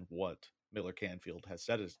than what Miller Canfield has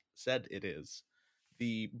said it is,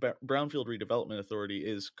 the Brownfield Redevelopment Authority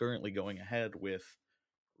is currently going ahead with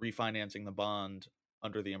refinancing the bond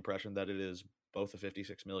under the impression that it is both a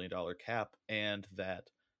 $56 million cap and that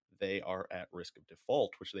they are at risk of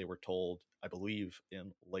default, which they were told, I believe,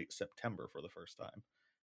 in late September for the first time.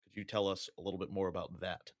 Could you tell us a little bit more about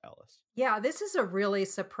that, Alice? Yeah, this is a really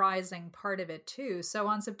surprising part of it, too. So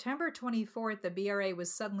on September 24th, the BRA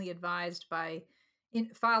was suddenly advised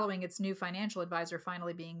following its new financial advisor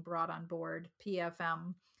finally being brought on board,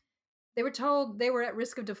 PFM. They were told they were at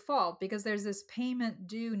risk of default because there's this payment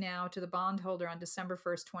due now to the bondholder on December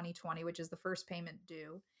 1st, 2020, which is the first payment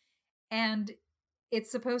due. And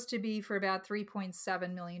it's supposed to be for about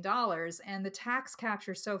 $3.7 million. And the tax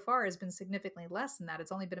capture so far has been significantly less than that.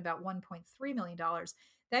 It's only been about $1.3 million.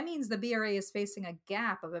 That means the BRA is facing a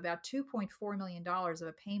gap of about $2.4 million of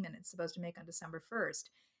a payment it's supposed to make on December 1st.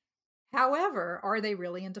 However, are they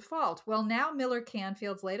really in default? Well, now Miller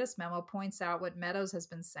Canfield's latest memo points out what Meadows has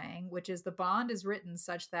been saying, which is the bond is written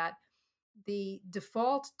such that the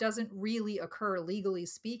default doesn't really occur, legally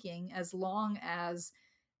speaking, as long as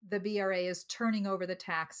the BRA is turning over the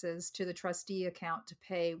taxes to the trustee account to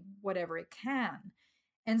pay whatever it can.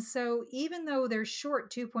 And so even though they're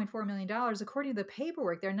short $2.4 million, according to the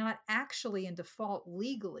paperwork, they're not actually in default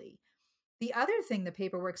legally. The other thing the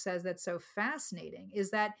paperwork says that's so fascinating is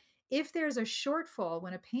that if there's a shortfall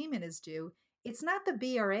when a payment is due, it's not the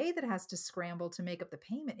BRA that has to scramble to make up the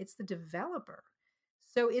payment, it's the developer.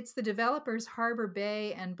 So it's the developers, Harbor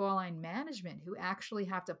Bay and Bauline Management, who actually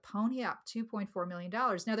have to pony up $2.4 million.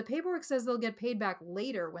 Now, the paperwork says they'll get paid back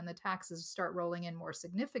later when the taxes start rolling in more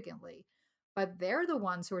significantly. But they're the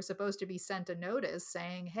ones who are supposed to be sent a notice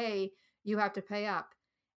saying, hey, you have to pay up.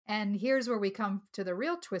 And here's where we come to the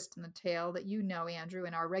real twist in the tale that you know, Andrew,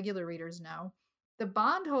 and our regular readers know. The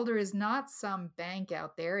bondholder is not some bank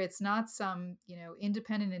out there. It's not some,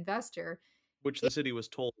 independent investor. Which the city was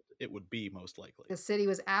told it would be, most likely. The city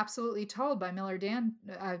was absolutely told by Miller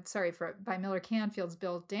Canfield's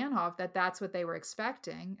Bill Danhoff that that's what they were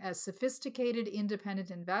expecting, a sophisticated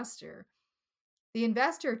independent investor. The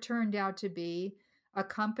investor turned out to be a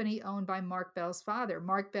company owned by Mark Bell's father.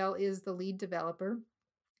 Mark Bell is the lead developer.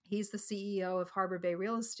 He's the CEO of Harbor Bay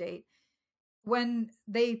Real Estate. When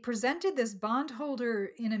they presented this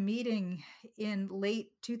bondholder in a meeting in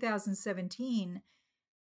late 2017,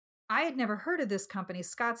 I had never heard of this company,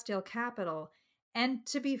 Scottsdale Capital. And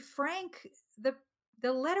to be frank,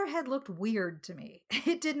 the letterhead looked weird to me.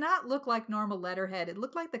 It did not look like normal letterhead. It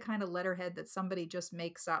looked like the kind of letterhead that somebody just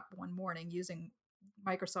makes up one morning using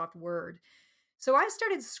Microsoft Word. So I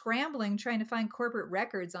started scrambling, trying to find corporate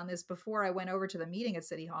records on this before I went over to the meeting at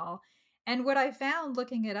City Hall. And what I found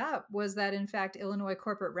looking it up was that, in fact, Illinois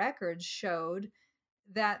corporate records showed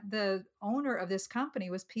that the owner of this company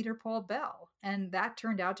was Peter Paul Bell. And that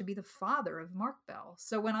turned out to be the father of Mark Bell.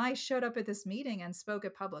 So when I showed up at this meeting and spoke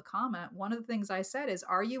at public comment, one of the things I said is,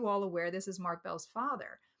 are you all aware this is Mark Bell's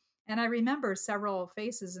father? And I remember several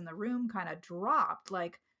faces in the room kind of dropped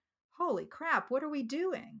like, holy crap, what are we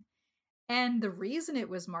doing? And the reason it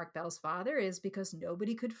was Mark Bell's father is because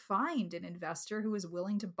nobody could find an investor who was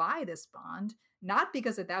willing to buy this bond. Not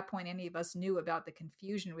because at that point any of us knew about the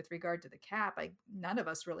confusion with regard to the cap. None of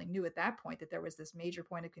us really knew at that point that there was this major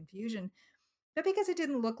point of confusion, but because it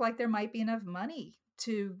didn't look like there might be enough money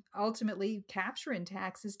to ultimately capture in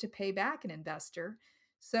taxes to pay back an investor.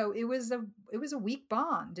 So it was a weak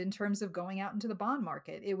bond in terms of going out into the bond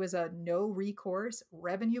market. It was a no recourse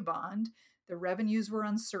revenue bond. The revenues were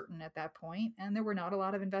uncertain at that point, and there were not a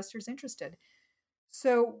lot of investors interested.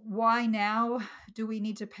 So why now do we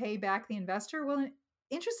need to pay back the investor? Well,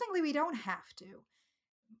 interestingly, we don't have to.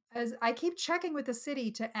 As I keep checking with the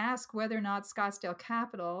city to ask whether or not Scottsdale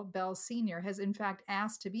Capital, Bell Sr., has in fact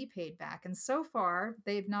asked to be paid back. And so far,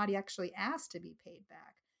 they've not actually asked to be paid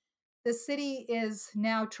back. The city is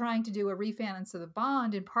now trying to do a refinance of the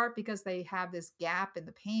bond, in part because they have this gap in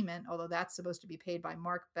the payment, although that's supposed to be paid by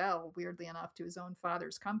Mark Bell, weirdly enough, to his own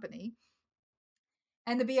father's company.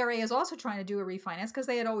 And the BRA is also trying to do a refinance because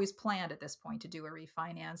they had always planned at this point to do a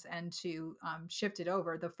refinance and to shift it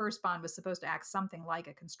over. The first bond was supposed to act something like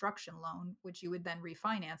a construction loan, which you would then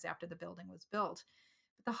refinance after the building was built.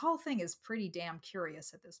 But the whole thing is pretty damn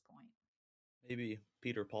curious at this point. Maybe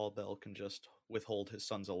Peter Paul Bell can just withhold his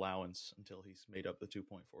son's allowance until he's made up the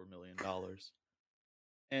 $2.4 million.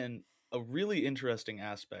 And a really interesting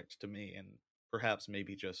aspect to me, and perhaps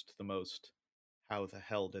maybe just the most how the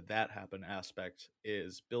hell did that happen aspect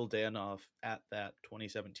is Bill Danoff at that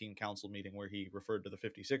 2017 council meeting where he referred to the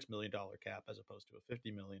 $56 million cap as opposed to a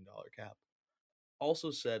 $50 million cap,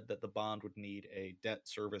 also said that the bond would need a debt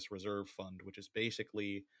service reserve fund, which is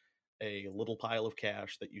basically a little pile of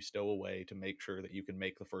cash that you stow away to make sure that you can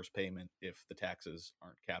make the first payment if the taxes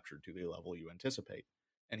aren't captured to the level you anticipate.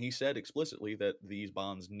 And he said explicitly that these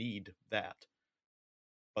bonds need that,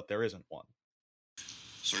 but there isn't one.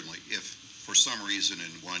 Certainly, if for some reason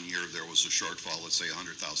in 1 year there was a shortfall, let's say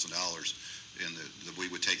 $100,000, and we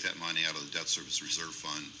would take that money out of the debt service reserve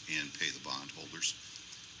fund and pay the bondholders.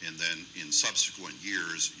 And then in subsequent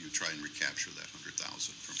years, you try and recapture that $100,000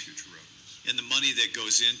 from future revenues. And the money that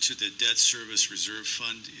goes into the debt service reserve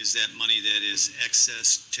fund, is that money that is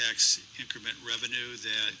excess tax increment revenue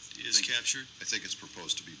that is captured? I think it's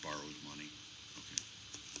proposed to be borrowed money. Okay.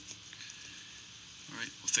 All right.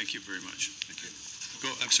 Well, thank you very much. Thank you.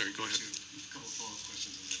 I'm sorry. Go ahead. A couple of follow-up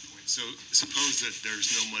questions on that point. So suppose that there's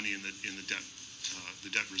no money in the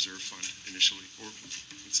debt reserve fund initially, or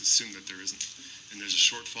let's assume that there isn't, and there's a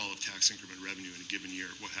shortfall of tax increment revenue in a given year.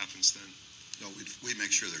 What happens then? No, we make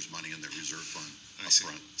sure there's money in the reserve fund up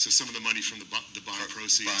front. So some of the money from the bond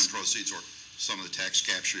proceeds? Bond proceeds, or some of the tax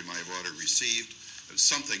capture you might have already received.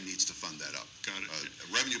 Something needs to fund that up. Got it. A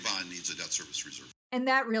revenue bond needs a debt service reserve. And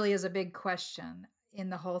that really is a big question in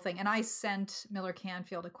the whole thing. And I sent Miller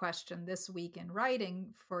Canfield a question this week in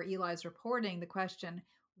writing for Eli's reporting, the question,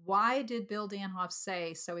 why did Bill Danoff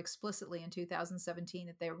say so explicitly in 2017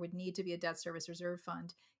 that there would need to be a debt service reserve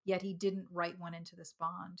fund, yet he didn't write one into this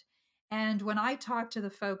bond? And when I talk to the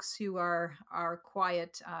folks who are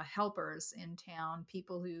quiet helpers in town,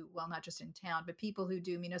 people who, well, not just in town, but people who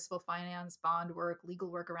do municipal finance, bond work, legal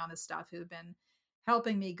work around this stuff, who've been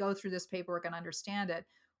helping me go through this paperwork and understand it,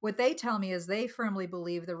 what they tell me is they firmly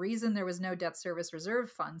believe the reason there was no debt service reserve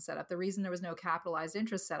fund set up, the reason there was no capitalized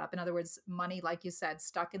interest set up, in other words, money, like you said,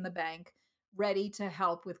 stuck in the bank, ready to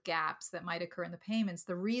help with gaps that might occur in the payments,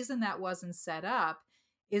 the reason that wasn't set up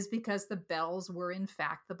is because the Bells were in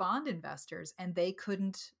fact the bond investors, and they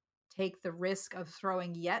couldn't take the risk of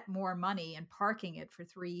throwing yet more money and parking it for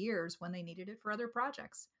 3 years when they needed it for other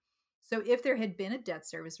projects. So if there had been a debt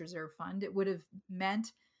service reserve fund, it would have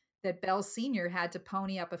meant that Bell Sr. had to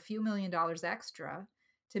pony up a few $1,000,000 extra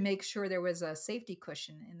to make sure there was a safety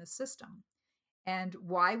cushion in the system. And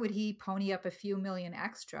why would he pony up a few million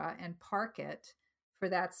extra and park it for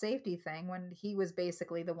that safety thing when he was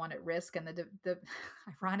basically the one at risk, and the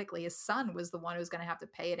ironically his son was the one who was going to have to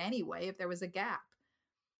pay it anyway if there was a gap.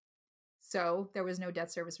 So there was no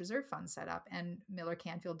debt service reserve fund set up, and Miller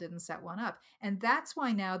Canfield didn't set one up. And that's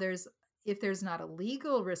why now if there's not a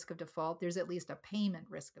legal risk of default, there's at least a payment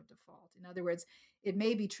risk of default. In other words, it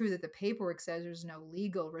may be true that the paperwork says there's no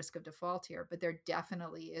legal risk of default here, but there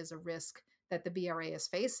definitely is a risk that the BRA is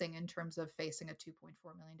facing in terms of facing a $2.4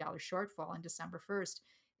 million shortfall on December 1st.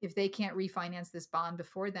 If they can't refinance this bond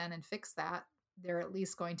before then and fix that, they're at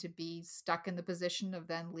least going to be stuck in the position of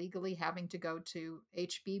then legally having to go to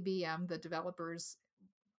HBBM, the developers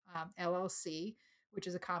LLC, which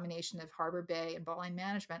is a combination of Harbor Bay and Ballline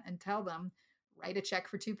Management, and tell them, write a check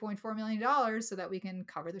for $2.4 million so that we can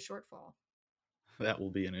cover the shortfall. That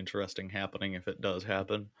will be an interesting happening if it does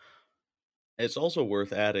happen. It's also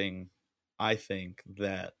worth adding, I think,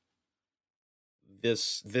 that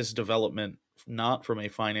this development, not from a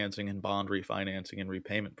financing and bond refinancing and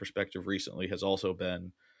repayment perspective recently, has also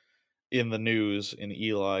been in the news in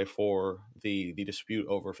Eli for the dispute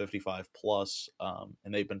over 55 plus,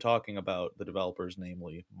 and they've been talking about the developers,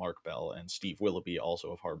 namely Mark Bell and Steve Willoughby,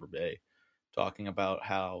 also of Harbor Bay, talking about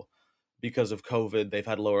how because of COVID they've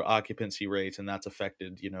had lower occupancy rates, and that's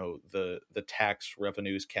affected the tax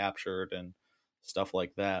revenues captured and stuff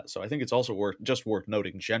like that. So I think it's also worth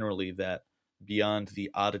noting generally that beyond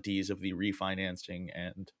the oddities of the refinancing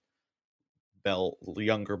and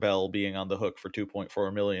younger Bell being on the hook for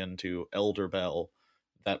 $2.4 million to elder Bell,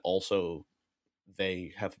 that also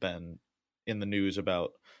they have been in the news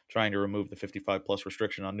about trying to remove the 55 plus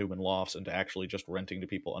restriction on Newman lofts and to actually just renting to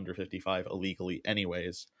people under 55 illegally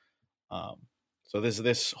anyways. So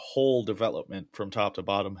this whole development from top to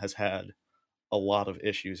bottom has had a lot of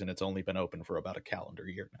issues, and it's only been open for about a calendar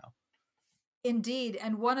year now. Indeed.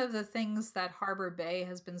 And one of the things that Harbor Bay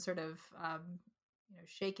has been sort of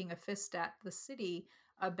shaking a fist at the city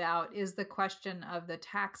about is the question of the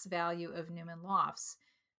tax value of Newman lofts.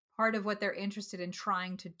 Part of what they're interested in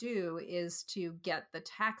trying to do is to get the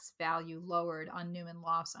tax value lowered on Newman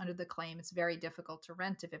lofts under the claim it's very difficult to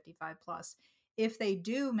rent to 55 plus. If they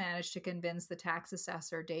do manage to convince the tax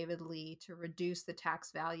assessor, David Lee, to reduce the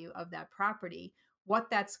tax value of that property, what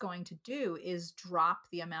that's going to do is drop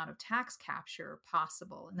the amount of tax capture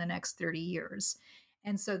possible in the next 30 years.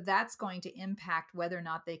 And so that's going to impact whether or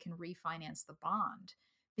not they can refinance the bond.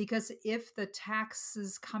 Because if the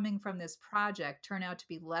taxes coming from this project turn out to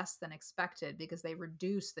be less than expected because they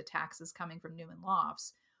reduce the taxes coming from Newman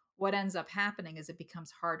Lofts, what ends up happening is it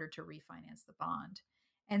becomes harder to refinance the bond.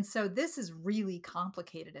 And so this is really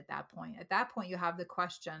complicated at that point. At that point, you have the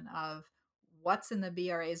question of what's in the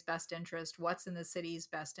BRA's best interest, what's in the city's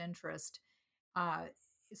best interest.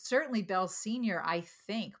 Certainly Bell Senior, I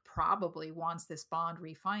think, probably wants this bond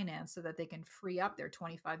refinanced so that they can free up their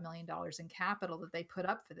 $25 million in capital that they put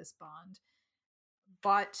up for this bond.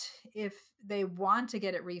 But if they want to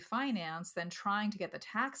get it refinanced, then trying to get the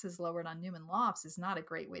taxes lowered on Newman Lofts is not a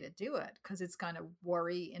great way to do it, because it's going to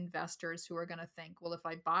worry investors who are going to think, well, if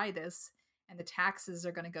I buy this and the taxes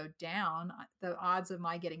are going to go down, the odds of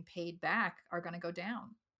my getting paid back are going to go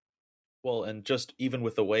down. Well, and just even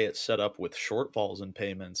with the way it's set up with shortfalls in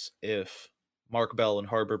payments, if Mark Bell and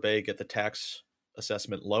Harbor Bay get the tax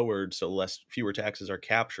assessment lowered so fewer taxes are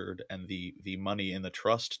captured and the money in the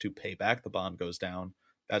trust to pay back the bond goes down,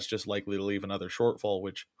 that's just likely to leave another shortfall,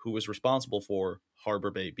 which who is responsible for?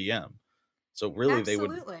 Harbor Bay BM. So really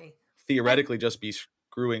Absolutely. They would theoretically just be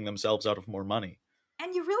screwing themselves out of more money.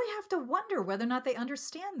 And you really have to wonder whether or not they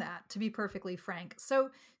understand that, to be perfectly frank. So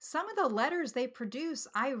some of the letters they produce,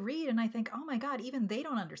 I read and I think, oh my God, even they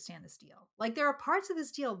don't understand this deal. Like there are parts of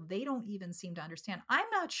this deal they don't even seem to understand. I'm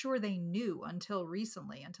not sure they knew until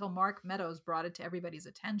recently, until Mark Meadows brought it to everybody's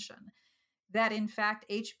attention, that in fact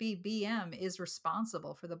HBBM is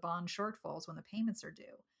responsible for the bond shortfalls when the payments are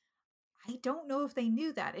due. I don't know if they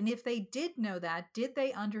knew that. And if they did know that, did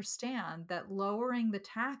they understand that lowering the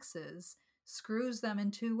taxes screws them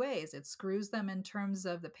in two ways? It screws them in terms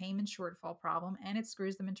of the payment shortfall problem, and it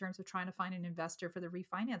screws them in terms of trying to find an investor for the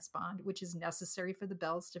refinance bond, which is necessary for the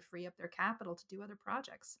Bells to free up their capital to do other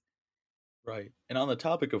projects. Right. And on the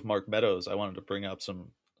topic of Mark Meadows, I wanted to bring up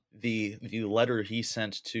the letter he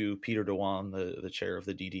sent to Peter Dewan, the chair of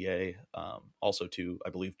the DDA, also to, I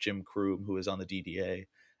believe, Jim Kroom, who is on the DDA,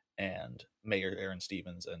 and Mayor Aaron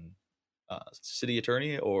Stevens and city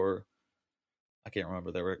attorney, or I can't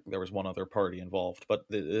remember. There was one other party involved, but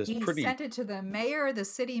he sent it to the mayor, the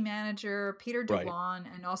city manager, Peter Dewan,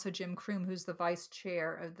 and also Jim Kroom, who's the vice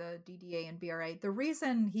chair of the DDA and BRA. The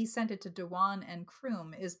reason he sent it to Dewan and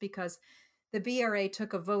Kroom is because the BRA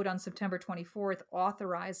took a vote on September 24th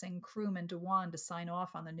authorizing Kroom and Dewan to sign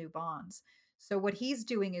off on the new bonds. So what he's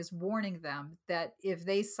doing is warning them that if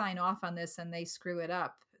they sign off on this and they screw it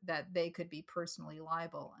up, that they could be personally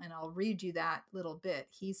liable. And I'll read you that little bit.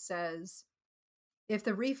 He says, if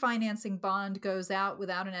the refinancing bond goes out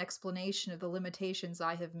without an explanation of the limitations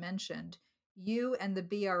I have mentioned, you and the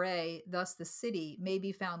BRA, thus the city, may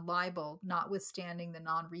be found liable, notwithstanding the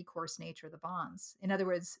non-recourse nature of the bonds. In other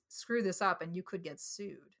words, screw this up and you could get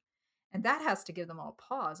sued. And that has to give them all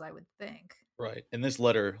pause, I would think. Right. And this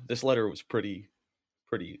letter was pretty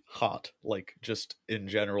hot, like just in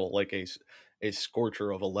general, like a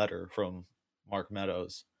scorcher of a letter from Mark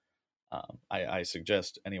Meadows. I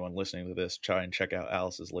suggest anyone listening to this try and check out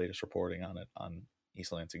Alice's latest reporting on it on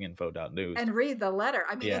eastlansinginfo.news. And read the letter.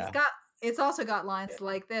 I mean, it's also got lines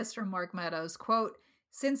like this from Mark Meadows, quote,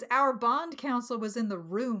 since our bond counsel was in the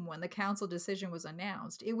room when the council decision was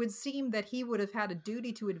announced, it would seem that he would have had a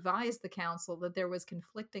duty to advise the council that there was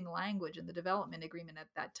conflicting language in the development agreement at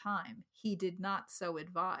that time. He did not so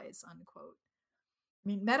advise, unquote. I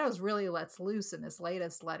mean, Meadows really lets loose in this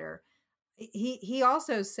latest letter. He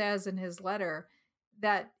also says in his letter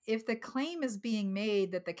that if the claim is being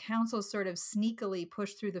made that the council sort of sneakily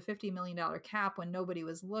pushed through the $50 million cap when nobody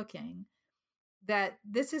was looking, that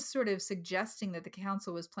this is sort of suggesting that the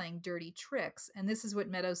council was playing dirty tricks. And this is what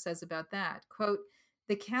Meadows says about that. Quote,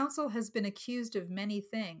 the council has been accused of many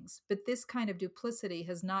things, but this kind of duplicity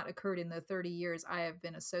has not occurred in the 30 years I have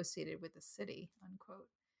been associated with the city, unquote.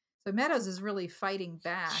 So Meadows is really fighting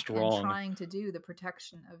back and trying to do the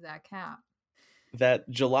protection of that cap. That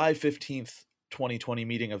July 15th, 2020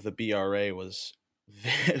 meeting of the BRA was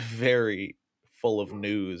very full of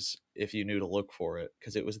news if you knew to look for it,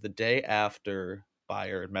 because it was the day after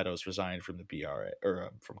Beyer and Meadows resigned from the BRA,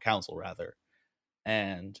 or from council rather.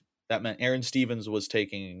 And that meant Aaron Stevens was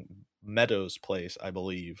taking Meadows' place, I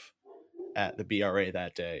believe, at the BRA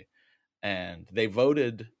that day. And they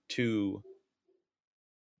voted to...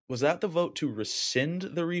 Was that the vote to rescind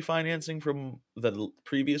the refinancing from the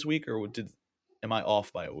previous week, or am I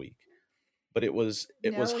off by a week? But it was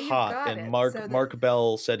hot, and Mark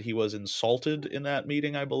Bell said he was insulted in that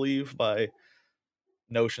meeting, I believe, by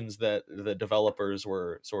notions that the developers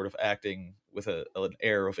were sort of acting with an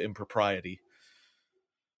air of impropriety.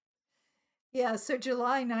 Yeah, so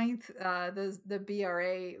July 9th, the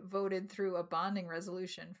BRA voted through a bonding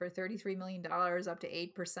resolution for $33 million, up to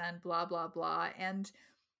 8%, blah, blah, blah. And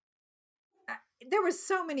there were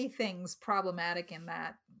so many things problematic in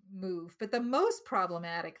that move. But the most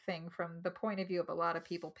problematic thing from the point of view of a lot of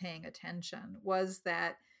people paying attention was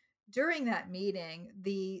that during that meeting,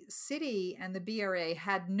 the city and the BRA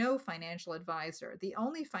had no financial advisor. The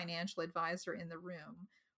only financial advisor in the room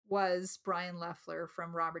was Brian Loeffler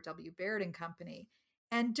from Robert W. Baird and Company.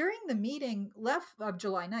 And during the meeting of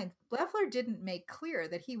July 9th, Loeffler didn't make clear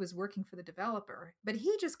that he was working for the developer, but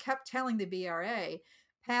he just kept telling the BRA,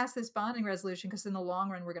 pass this bonding resolution because in the long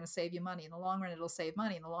run, we're going to save you money. In the long run, it'll save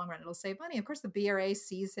money. In the long run, it'll save money. Of course, the BRA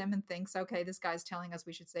sees him and thinks, okay, this guy's telling us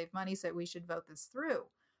we should save money, so we should vote this through.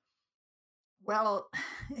 Well,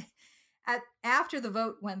 after the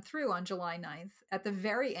vote went through on July 9th, at the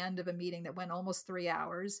very end of a meeting that went almost 3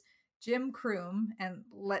 hours, Jim Croom, and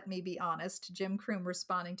let me be honest, Jim Croom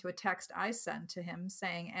responding to a text I sent to him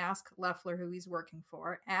saying, ask Loeffler who he's working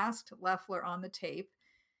for, asked Loeffler on the tape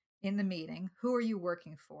in the meeting, who are you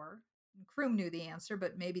working for? And Croom knew the answer,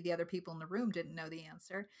 but maybe the other people in the room didn't know the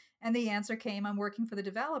answer. And the answer came, I'm working for the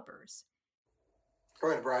developers.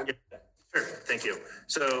 Go ahead, Brian. Yeah, sure, thank you.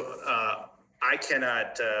 So I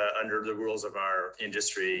cannot, under the rules of our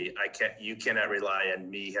industry, you cannot rely on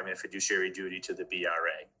me having a fiduciary duty to the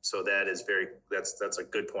BRA. So that is that's a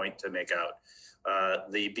good point to make out.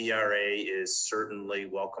 The BRA is certainly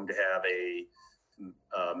welcome to have a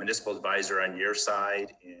municipal advisor on your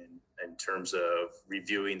side in terms of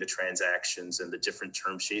reviewing the transactions and the different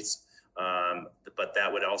term sheets. But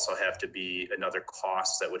that would also have to be another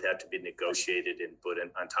cost that would have to be negotiated and put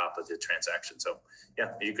in on top of the transaction. So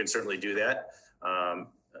yeah, you can certainly do that.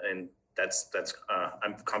 And that's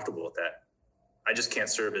I'm comfortable with that. I just can't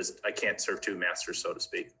serve two masters, so to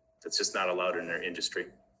speak. That's just not allowed in our industry.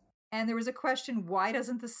 And there was a question, why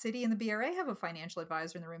doesn't the city and the BRA have a financial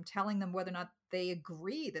advisor in the room telling them whether or not they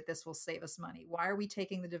agree that this will save us money? Why are we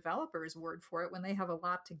taking the developer's word for it when they have a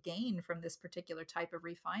lot to gain from this particular type of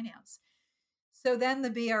refinance? So then the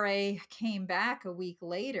BRA came back a week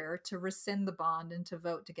later to rescind the bond and to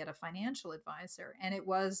vote to get a financial advisor. And it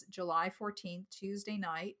was July 14th, Tuesday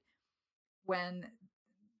night, when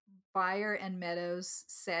Beyer and Meadows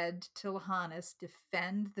said to Lahanis,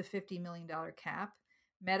 defend the $50 million cap.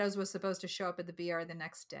 Meadows was supposed to show up at the BR the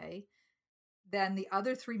next day. Then the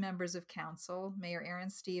other three members of council, Mayor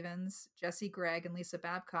Aaron Stevens, Jesse Gregg, and Lisa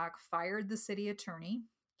Babcock, fired the city attorney,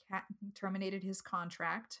 terminated his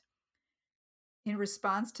contract. In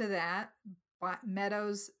response to that,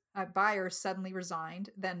 Beyer suddenly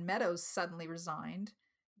resigned. Then Meadows suddenly resigned,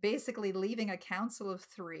 basically leaving a council of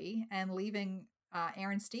three and leaving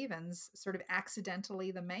Aaron Stevens sort of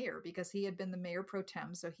accidentally the mayor because he had been the mayor pro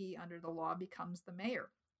tem. So he, under the law, becomes the mayor.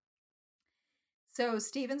 So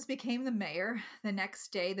Stevens became the mayor. The next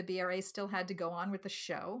day, the BRA still had to go on with the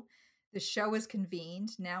show. The show was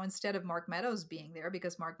convened. Now, instead of Mark Meadows being there,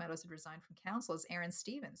 because Mark Meadows had resigned from council, is Aaron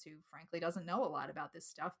Stevens, who frankly doesn't know a lot about this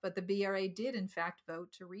stuff. But the BRA did, in fact,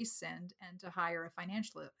 vote to rescind and to hire a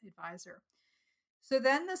financial advisor. So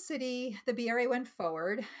then the BRA went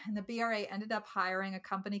forward, and the BRA ended up hiring a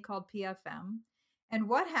company called PFM. And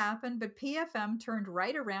what happened? But PFM turned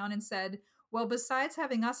right around and said, well, besides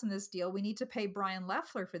having us in this deal, we need to pay Brian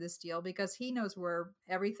Loeffler for this deal because he knows where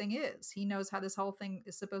everything is. He knows how this whole thing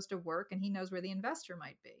is supposed to work, and he knows where the investor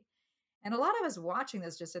might be. And a lot of us watching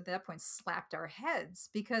this just at that point slapped our heads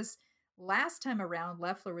because last time around,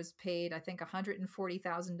 Loeffler was paid, I think,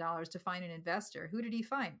 $140,000 to find an investor. Who did he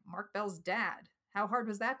find? Mark Bell's dad. How hard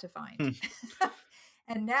was that to find?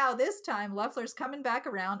 And now this time, Loeffler's coming back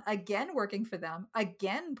around, again working for them,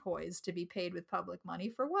 again poised to be paid with public money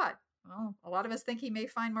for what? Well, a lot of us think he may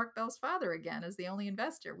find Mark Bell's father again as the only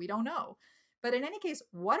investor. We don't know. But in any case,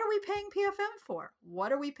 what are we paying PFM for?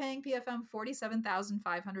 What are we paying PFM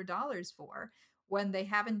 $47,500 for when they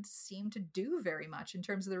haven't seemed to do very much in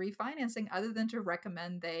terms of the refinancing other than to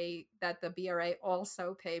recommend that the BRA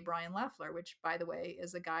also pay Brian Loeffler, which, by the way,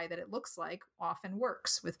 is a guy that it looks like often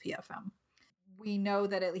works with PFM. We know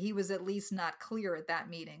that he was at least not clear at that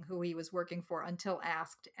meeting who he was working for until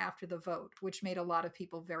asked after the vote, which made a lot of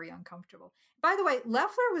people very uncomfortable. By the way,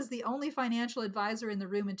 Loeffler was the only financial advisor in the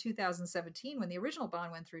room in 2017 when the original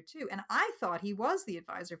bond went through too. And I thought he was the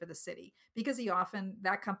advisor for the city because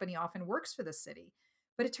that company often works for the city.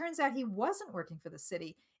 But it turns out he wasn't working for the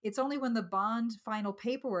city. It's only when the bond final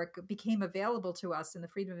paperwork became available to us in the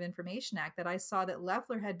Freedom of Information Act that I saw that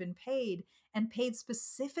Loeffler had been paid and paid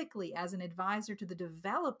specifically as an advisor to the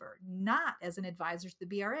developer, not as an advisor to the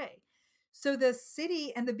BRA. So the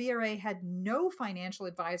city and the BRA had no financial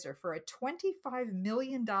advisor for a $25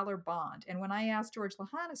 million bond. And when I asked George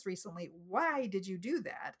Lahanis recently, why did you do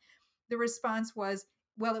that? The response was,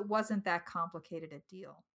 well, it wasn't that complicated a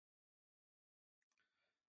deal.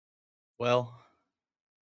 Well,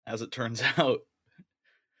 as it turns out,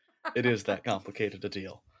 it is that complicated a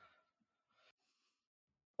deal.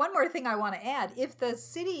 One more thing I want to add. If the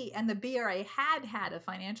city and the BRA had a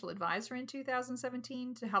financial advisor in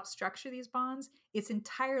 2017 to help structure these bonds, it's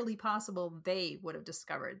entirely possible they would have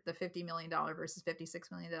discovered the $50 million versus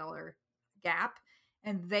 $56 million gap,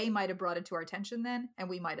 and they might have brought it to our attention then, and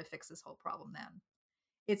we might have fixed this whole problem then.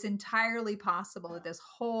 It's entirely possible that this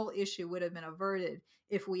whole issue would have been averted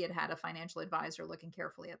if we had a financial advisor looking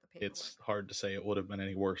carefully at the paperwork. It's hard to say it would have been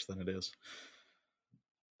any worse than it is.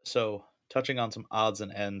 So, touching on some odds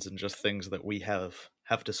and ends and just things that we have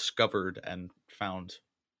discovered and found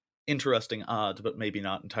interesting odds, but maybe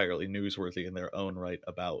not entirely newsworthy in their own right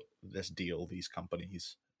about this deal, these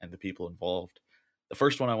companies, and the people involved. The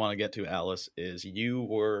first one I want to get to, Alice, is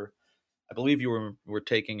I believe you were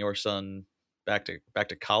taking your son back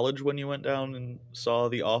to college when you went down and saw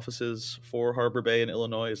the offices for Harbor Bay in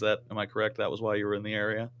Illinois. Am I correct? That was why you were in the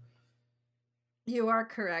area? You are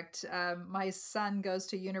correct. My son goes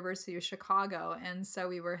to University of Chicago, and so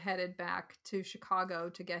we were headed back to Chicago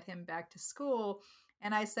to get him back to school.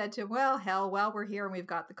 And I said to him, well, hell, while we're here and we've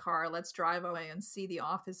got the car, let's drive away and see the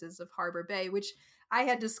offices of Harbor Bay, which I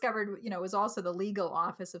had discovered, was also the legal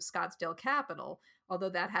office of Scottsdale Capital, although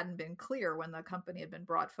that hadn't been clear when the company had been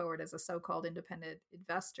brought forward as a so-called independent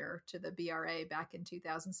investor to the BRA back in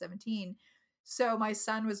 2017. So my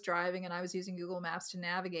son was driving and I was using Google Maps to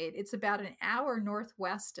navigate. It's about an hour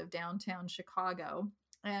northwest of downtown Chicago.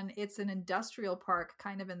 And it's an industrial park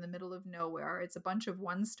kind of in the middle of nowhere. It's a bunch of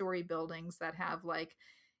one-story buildings that have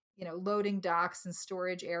loading docks and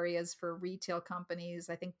storage areas for retail companies.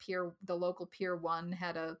 I think the local Pier 1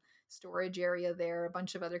 had a storage area there. A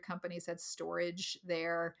bunch of other companies had storage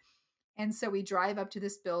there. And so we drive up to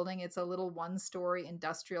this building. It's a little one-story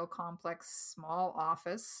industrial complex, small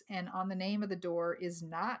office. And on the name of the door is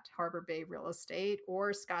not Harbor Bay Real Estate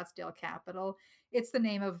or Scottsdale Capital. It's the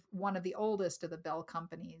name of one of the oldest of the Bell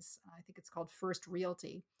companies. I think it's called First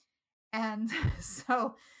Realty. And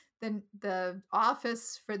so the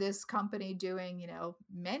office for this company doing,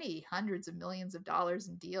 many hundreds of millions of dollars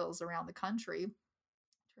in deals around the country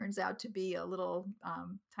turns out to be a little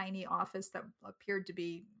tiny office that appeared to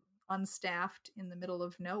be unstaffed in the middle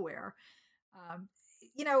of nowhere.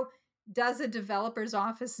 Does a developer's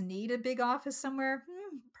office need a big office somewhere?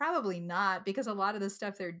 Probably not, because a lot of the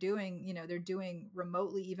stuff they're doing, they're doing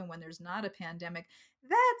remotely even when there's not a pandemic.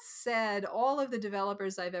 That said, all of the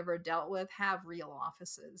developers I've ever dealt with have real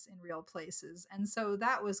offices in real places. And so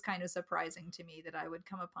that was kind of surprising to me that I would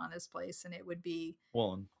come upon this place and it would be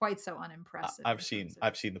quite so unimpressive. I've seen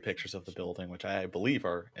the pictures of the building, which I believe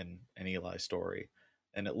are in an Eli story.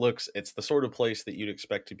 And it's the sort of place that you'd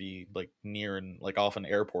expect to be near and off an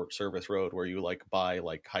airport service road where you buy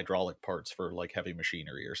hydraulic parts for heavy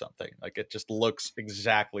machinery or something. It just looks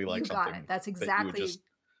exactly like something. It. That's exactly that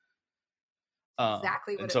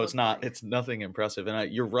exactly what and so it's it's nothing impressive.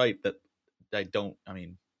 And you're right that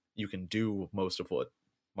you can do most of what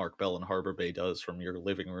Mark Bell and Harbor Bay does from your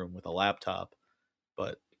living room with a laptop,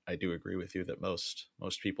 but I do agree with you that most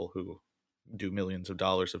people who do millions of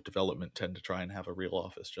dollars of development tend to try and have a real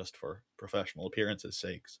office just for professional appearances'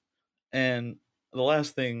 sakes. And the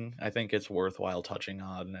last thing I think it's worthwhile touching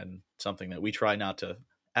on, and something that we try not to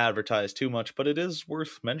advertise too much, but it is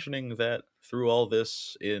worth mentioning that through all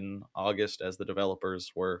this in August, as the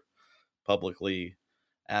developers were publicly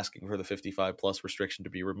asking for the 55 plus restriction to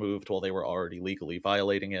be removed while they were already legally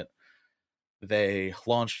violating it, they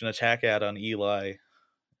launched an attack ad on Eli,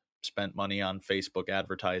 spent money on Facebook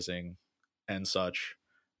advertising and such,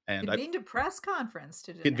 and convened a press conference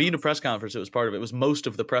to convene a press conference. It was part of it. It was most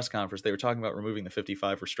of the press conference. They were talking about removing the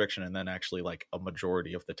 55 restriction, and then actually a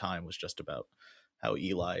majority of the time was just about how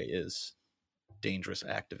Eli is dangerous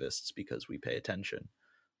activists because we pay attention.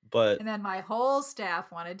 And then my whole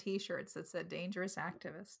staff wanted t-shirts that said dangerous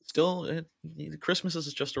activists. Still, Christmas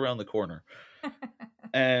is just around the corner.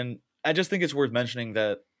 And I just think it's worth mentioning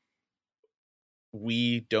that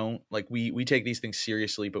we don't we take these things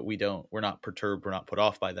seriously, but we're not perturbed, we're not put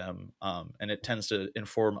off by them. And it tends to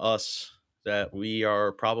inform us that we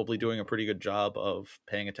are probably doing a pretty good job of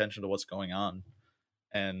paying attention to what's going on,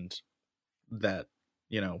 and that,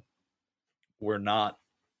 we're not,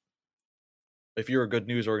 if you're a good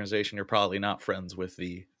news organization, you're probably not friends with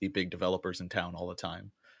the big developers in town all the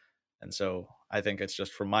time. And so I think it's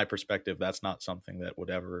just, from my perspective, that's not something that would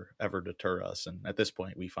ever deter us. And at this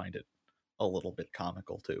point, we find it a little bit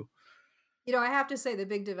comical too. I have to say the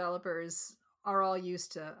big developers are all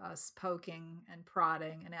used to us poking and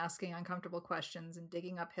prodding and asking uncomfortable questions and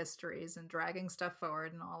digging up histories and dragging stuff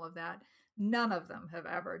forward and all of that. None of them have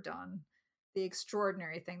ever done the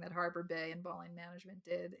extraordinary thing that Harbor Bay and Bowling Management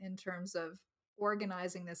did in terms of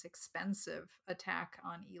organizing this expensive attack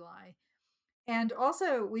on Eli. And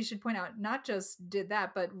also, we should point out, not just did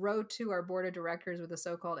that, but wrote to our board of directors with a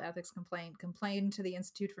so-called ethics complaint, complained to the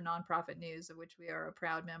Institute for Nonprofit News, of which we are a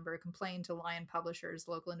proud member, complained to Lion Publishers,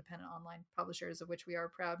 local independent online publishers, of which we are a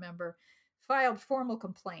proud member, filed formal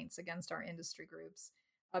complaints against our industry groups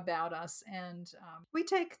about us. And we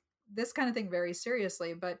take this kind of thing very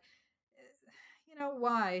seriously, but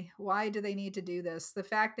why do they need to do this? The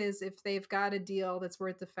fact is, if they've got a deal that's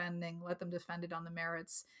worth defending, let them defend it on the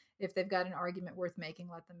merits. If they've got an argument worth making,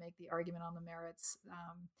 let them make the argument on the merits.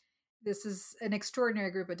 This is an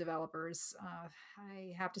extraordinary group of developers.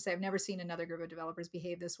 I have to say, I've never seen another group of developers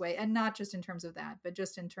behave this way, and not just in terms of that, but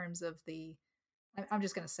just in terms of I'm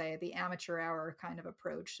just going to say, the amateur hour kind of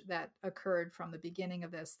approach that occurred from the beginning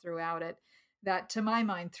of this throughout it, that to my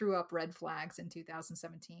mind threw up red flags in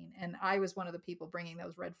 2017. And I was one of the people bringing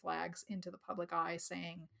those red flags into the public eye,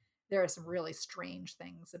 saying there are some really strange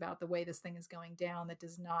things about the way this thing is going down that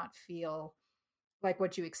does not feel like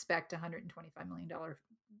what you expect a $125 million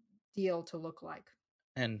deal to look like.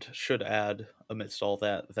 And should add, amidst all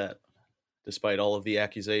that despite all of the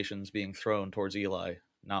accusations being thrown towards Eli,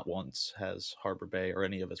 not once has Harbor Bay or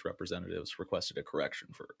any of its representatives requested a correction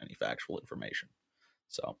for any factual information.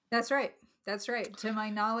 So That's right. To my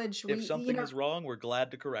knowledge, if something is wrong, we're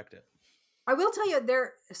glad to correct it. I will tell you,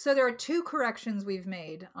 there are two corrections we've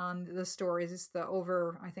made on the stories. It's the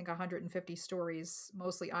over, I think, 150 stories,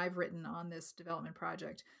 mostly I've written on this development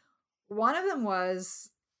project. One of them was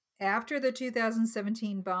after the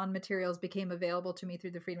 2017 bond materials became available to me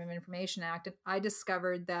through the Freedom of Information Act, I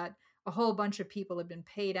discovered that a whole bunch of people had been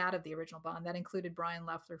paid out of the original bond. That included Brian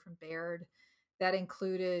Loeffler from Baird. That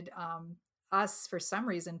included us, for some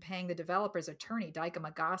reason, paying the developer's attorney, Dyka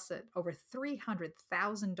Magossett, over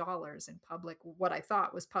 $300,000 in public, what I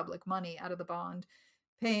thought was public money, out of the bond,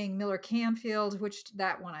 paying Miller Canfield, which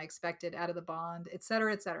that one I expected, out of the bond, et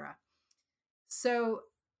cetera, et cetera. So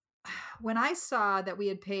when I saw that we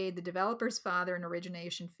had paid the developer's father an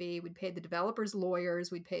origination fee, we'd paid the developer's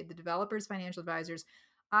lawyers, we'd paid the developer's financial advisors,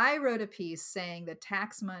 I wrote a piece saying that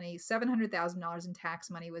tax money, $700,000 in tax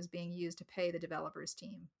money, was being used to pay the developer's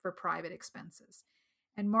team for private expenses.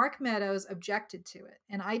 And Mark Meadows objected to it.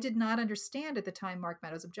 And I did not understand at the time Mark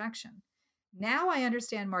Meadows' objection. Now I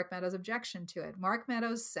understand Mark Meadows' objection to it. Mark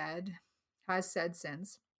Meadows has said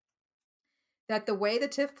since, that the way the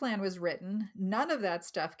TIF plan was written, none of that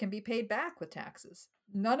stuff can be paid back with taxes.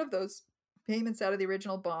 None of those payments out of the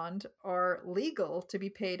original bond are legal to be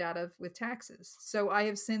paid out of with taxes. So I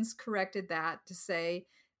have since corrected that to say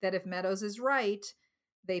that if Meadows is right,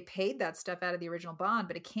 they paid that stuff out of the original bond,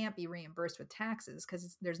 but it can't be reimbursed with taxes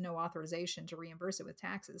because there's no authorization to reimburse it with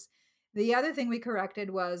taxes. The other thing we corrected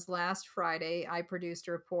was last Friday, I produced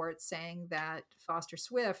a report saying that Foster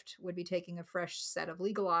Swift would be taking a fresh set of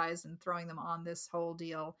legal eyes and throwing them on this whole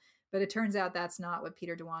deal. But it turns out that's not what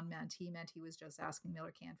Peter Dewan meant. He meant he was just asking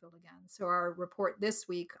Miller Canfield again. So our report this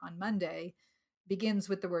week on Monday begins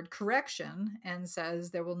with the word correction and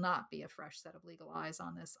says there will not be a fresh set of legal eyes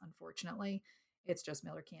on this, unfortunately. It's just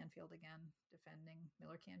Miller Canfield again, defending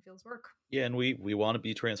Miller Canfield's work. Yeah, and we want to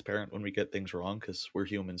be transparent when we get things wrong because we're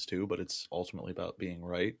humans too, but it's ultimately about being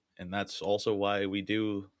right. And that's also why we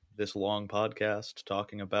do this long podcast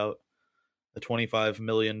talking about a $25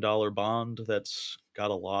 million bond that's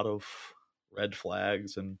got a lot of red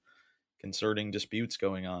flags and concerning disputes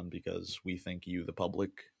going on, because we think you, the public,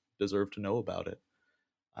 deserve to know about it.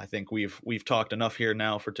 I think we've talked enough here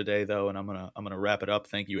now for today, though, and I'm gonna wrap it up.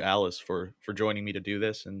 Thank you, Alice, for joining me to do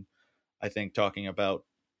this, and I think talking about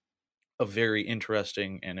a very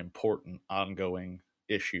interesting and important ongoing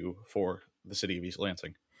issue for the city of East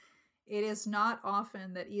Lansing. It is not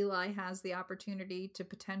often that Eli has the opportunity to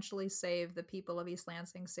potentially save the people of East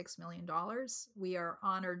Lansing $6 million. We are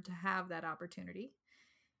honored to have that opportunity.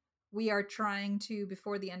 We are trying to,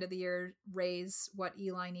 before the end of the year, raise what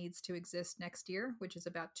Eli needs to exist next year, which is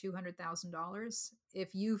about $200,000.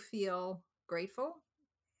 If you feel grateful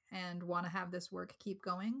and want to have this work keep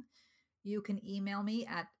going, you can email me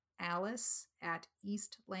at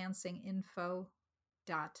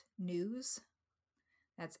alice@eastlansinginfo.news.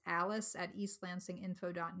 That's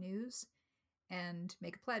alice@eastlansinginfo.news, and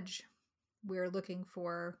make a pledge. We're looking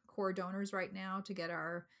for core donors right now to get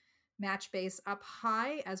our match base up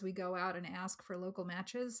high as we go out and ask for local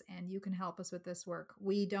matches, and you can help us with this work.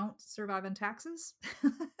 We don't survive on taxes.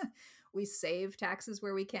 We save taxes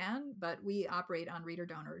where we can, but we operate on reader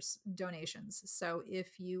donations. So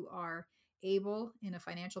if you are able in a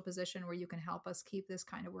financial position where you can help us keep this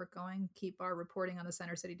kind of work going, keep our reporting on the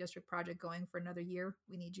Center City District project going for another year,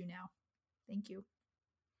 we need you now. Thank you.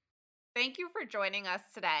 Thank you for joining us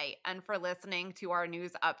today and for listening to our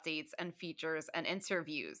news updates and features and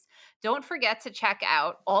interviews. Don't forget to check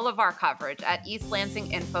out all of our coverage at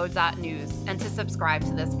eastlansinginfo.news and to subscribe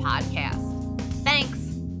to this podcast.